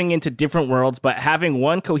jumping into different worlds, but having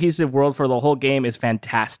one cohesive world for the whole game is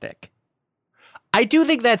fantastic. I do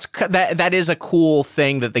think that is a cool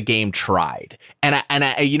thing that the game tried. And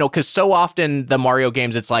I because so often the Mario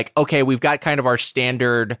games, it's like, okay, we've got kind of our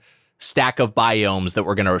standard stack of biomes that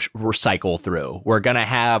we're going to recycle through. We're going to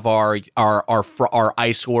have our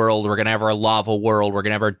ice world. We're going to have our lava world. We're going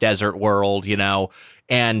to have our desert world,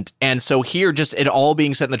 And so here, just it all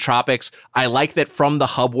being set in the tropics, I like that from the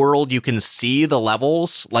hub world, you can see the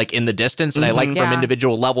levels like in the distance. And I like from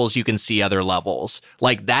individual levels, you can see other levels.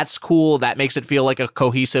 Like, that's cool. That makes it feel like a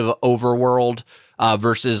cohesive overworld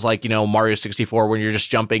versus like, Mario 64 when you're just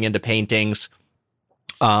jumping into paintings.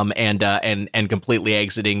 And completely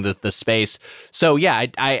exiting the space. So yeah,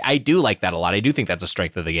 I do like that a lot. I do think that's a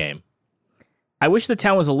strength of the game. I wish the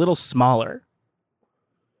town was a little smaller.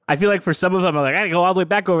 I feel like for some of them, I'm like, I gotta go all the way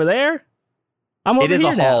back over there. I'm over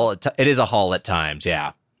here now. It is a haul at times.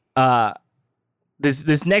 Yeah.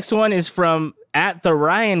 This next one is from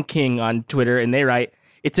 @TheRyanKing on Twitter, and they write,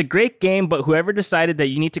 "It's a great game, but whoever decided that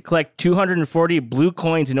you need to collect 240 blue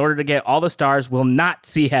coins in order to get all the stars will not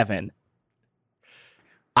see heaven."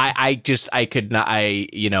 I could not,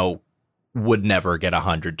 would never get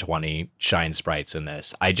 120 shine sprites in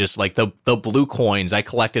this. I just like the blue coins. I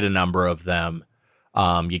collected a number of them.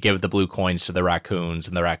 You give the blue coins to the raccoons,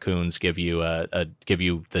 and the raccoons give you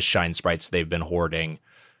the shine sprites they've been hoarding.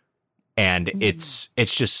 And it's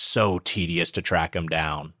just so tedious to track them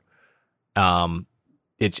down.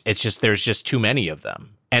 It's just, there's just too many of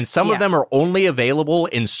them. And some of them are only available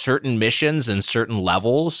in certain missions and certain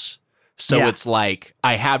levels. So it's like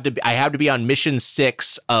I have to be on mission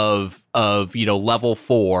 6 of level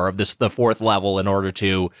 4 of the 4th level in order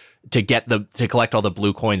to collect all the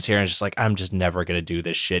blue coins here. And it's just like, I'm just never gonna do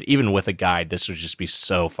this shit. Even with a guide, this would just be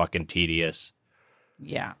so fucking tedious.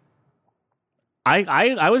 Yeah.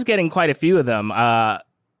 I was getting quite a few of them. I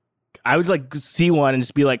would like see one and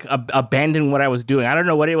just be like abandon what I was doing. I don't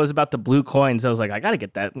know what it was about the blue coins. I was like, I gotta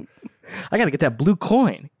get that blue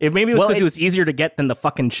coin. Maybe it was because it was easier to get than the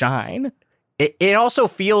fucking shine. It also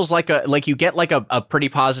feels like you get like a pretty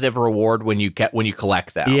positive reward when you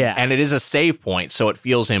collect them. Yeah. And it is a save point, so it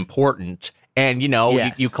feels important. And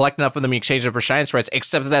you collect enough of them, you exchange them for shine sprites,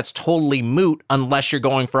 except that's totally moot unless you're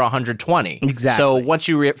going for 120. Exactly. So once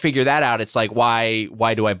you figure that out, it's like, why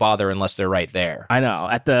do I bother unless they're right there? I know.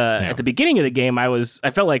 At the beginning of the game, I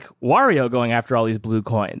felt like Wario going after all these blue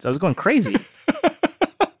coins. I was going crazy.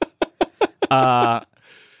 Finally,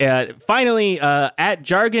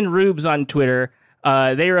 @JargonRubes on Twitter,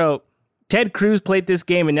 they wrote, Ted Cruz played this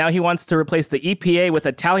game and now he wants to replace the EPA with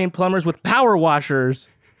Italian plumbers with power washers.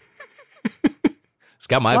 It's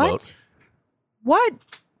got my vote. What?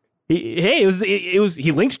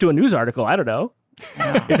 He linked to a news article. I don't know.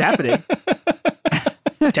 It's happening.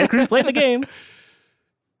 Ted Cruz played the game.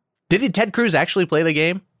 Did Ted Cruz actually play the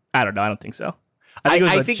game? I don't know. I don't think so. I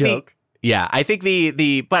think it was a joke. I think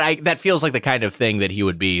that feels like the kind of thing that he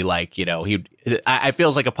would be like, I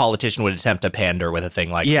feels like a politician would attempt to pander with a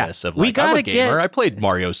thing like this of like, I'm a gamer. I played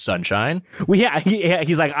Mario Sunshine. Well,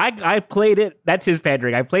 he's like, I played it. That's his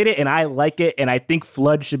pandering. I played it and I like it. And I think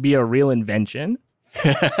FLUDD should be a real invention.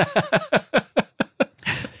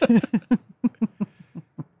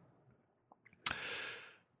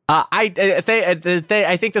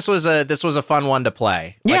 I think this was a fun one to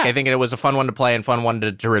play. Yeah. Like, I think it was a fun one to play and fun one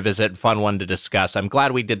to revisit, fun one to discuss. I'm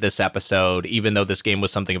glad we did this episode, even though this game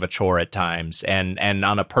was something of a chore at times. And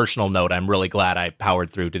on a personal note, I'm really glad I powered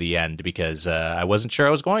through to the end because I wasn't sure I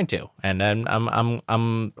was going to, and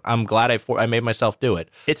I'm glad I made myself do it.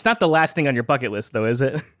 It's not the last thing on your bucket list, though, is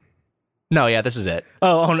it? No, yeah, this is it.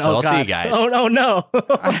 Oh no! So I'll God. see you guys. Oh no!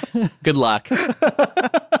 Good luck.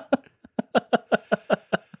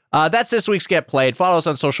 That's this week's Get Played. Follow us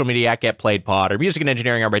on social media @GetPlayedPod. Our music and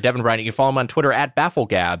engineering are by Devin Bryant. You can follow him on Twitter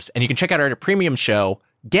 @BaffleGabs. And you can check out our premium show,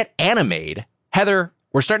 Get Animated. Heather,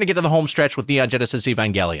 we're starting to get to the home stretch with Neon Genesis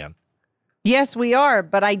Evangelion. Yes, we are,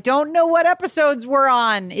 but I don't know what episodes we're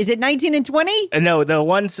on. Is it 19 and 20? No, the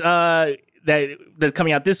ones that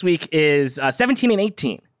coming out this week is 17 and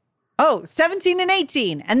 18. Oh, 17 and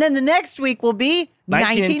 18. And then the next week will be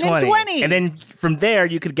 19 and 20. And then from there,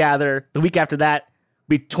 you could gather the week after that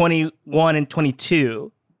be 21 and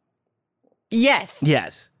 22. Yes.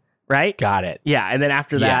 Right? Got it. Yeah. And then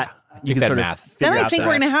after that, you can sort of then I think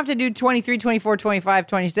we're going to have to do 23, 24, 25,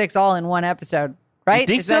 26 all in one episode. Right?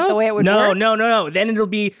 Is that the way it would work? No. Then it'll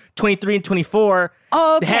be 23 and 24.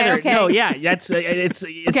 Oh, okay, Heather, okay. No, yeah, it's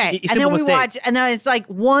okay. And then we watch, and then it's like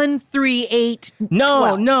 1, 3, 8,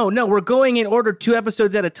 12. No. We're going in order 2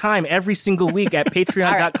 episodes at a time every single week at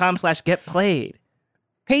patreon.com/getplayed.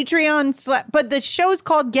 Patreon, but the show's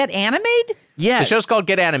called Get Animated? Yes. The show's called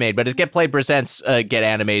Get Animated, but it's Get Played presents Get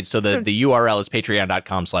Animated, so the URL is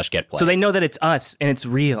patreon.com/getplayed. So they know that it's us and it's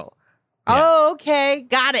real. Oh, okay.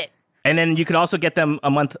 Got it. And then you could also get them a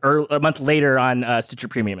month later on Stitcher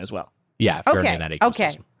Premium as well. Yeah, if you're in that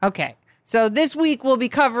ecosystem. Okay. So this week we'll be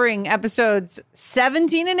covering episodes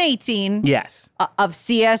 17 and 18 Yes. of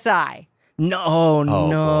CSI. No,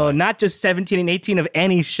 boy. not just 17 and 18 of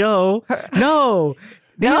any show. No.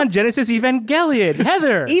 Neon Genesis Evangelion.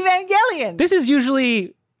 Heather. Evangelion. This is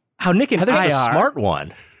usually how Nick and Heather's I the are. smart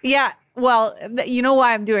one. Yeah. Well, you know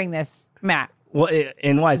why I'm doing this, Matt? Well,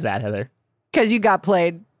 and why is that, Heather? Because you got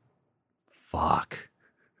played. Fuck.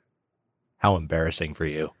 How embarrassing for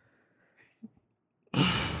you.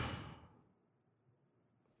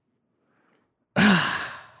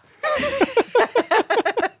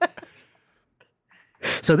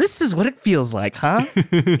 So this is what it feels like, huh?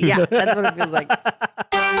 Yeah, that's what it feels like.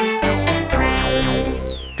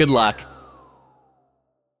 Good luck.